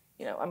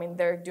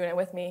 they're doing it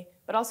with me,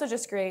 but also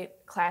just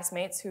great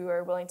classmates who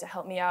are willing to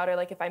help me out, or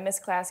if I miss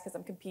class because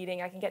I'm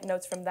competing, I can get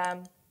notes from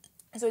them.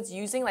 So it's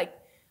using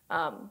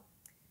the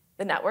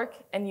network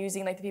and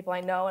using the people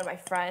I know and my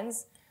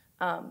friends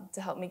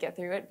to help me get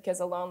through it, because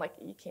alone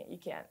you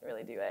can't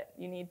really do it.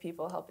 You need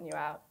people helping you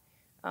out.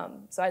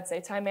 So I'd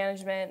say time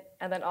management,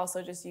 and then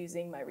also just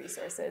using my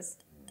resources.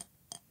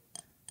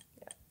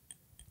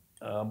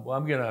 Yeah. Well,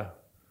 I'm gonna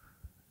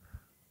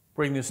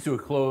bring this to a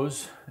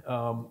close.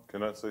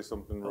 Can I say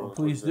something real quick?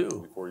 Please do.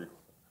 Before you,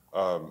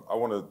 I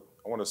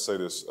want to say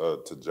this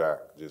to Jack,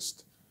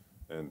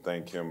 and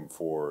thank him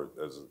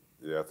as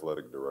the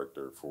athletic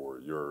director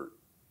for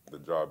the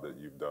job that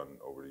you've done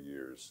over the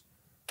years.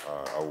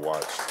 I've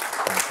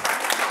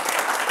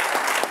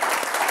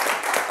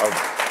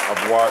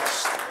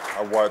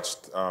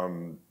watched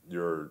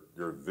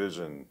your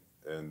vision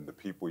and the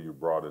people you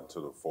brought into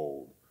the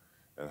fold,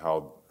 and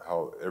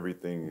how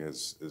everything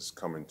is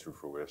coming to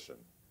fruition.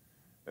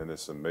 And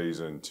it's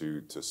amazing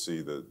to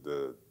see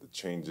the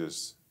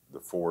changes, the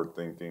forward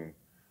thinking,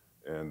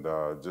 and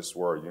just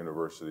where our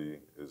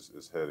university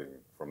is heading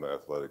from the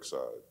athletic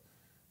side.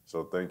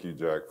 So thank you,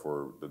 Jack,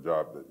 for the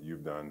job that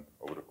you've done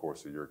over the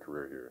course of your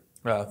career here.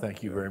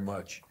 Thank you very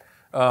much.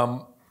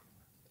 I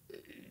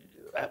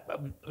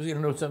was going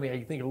to note something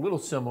I think a little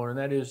similar, and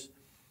that is,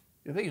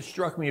 the thing that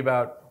struck me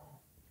about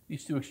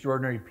these two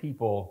extraordinary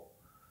people,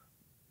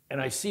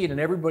 and I see it in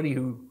everybody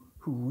who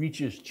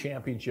reaches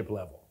championship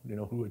level,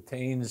 who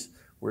attains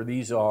where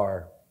these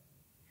are,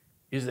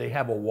 is they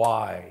have a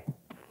why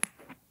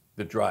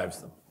that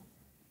drives them.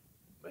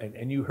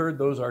 And you heard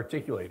those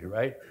articulated,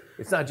 right?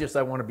 It's not just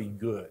I want to be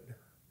good.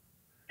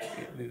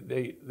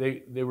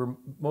 They were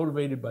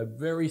motivated by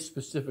very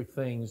specific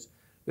things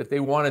that they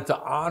wanted to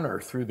honor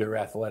through their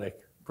athletic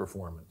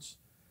performance.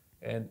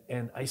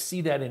 And I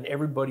see that in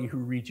everybody who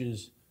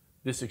reaches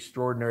this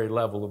extraordinary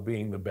level of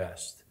being the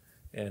best.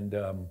 And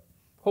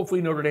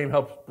hopefully Notre Dame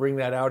helps bring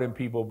that out in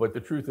people, but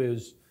the truth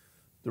is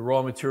the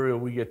raw material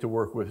we get to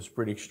work with is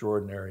pretty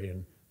extraordinary,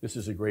 and this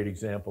is a great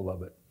example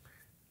of it.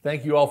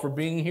 Thank you all for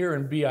being here,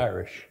 and be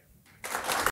Irish.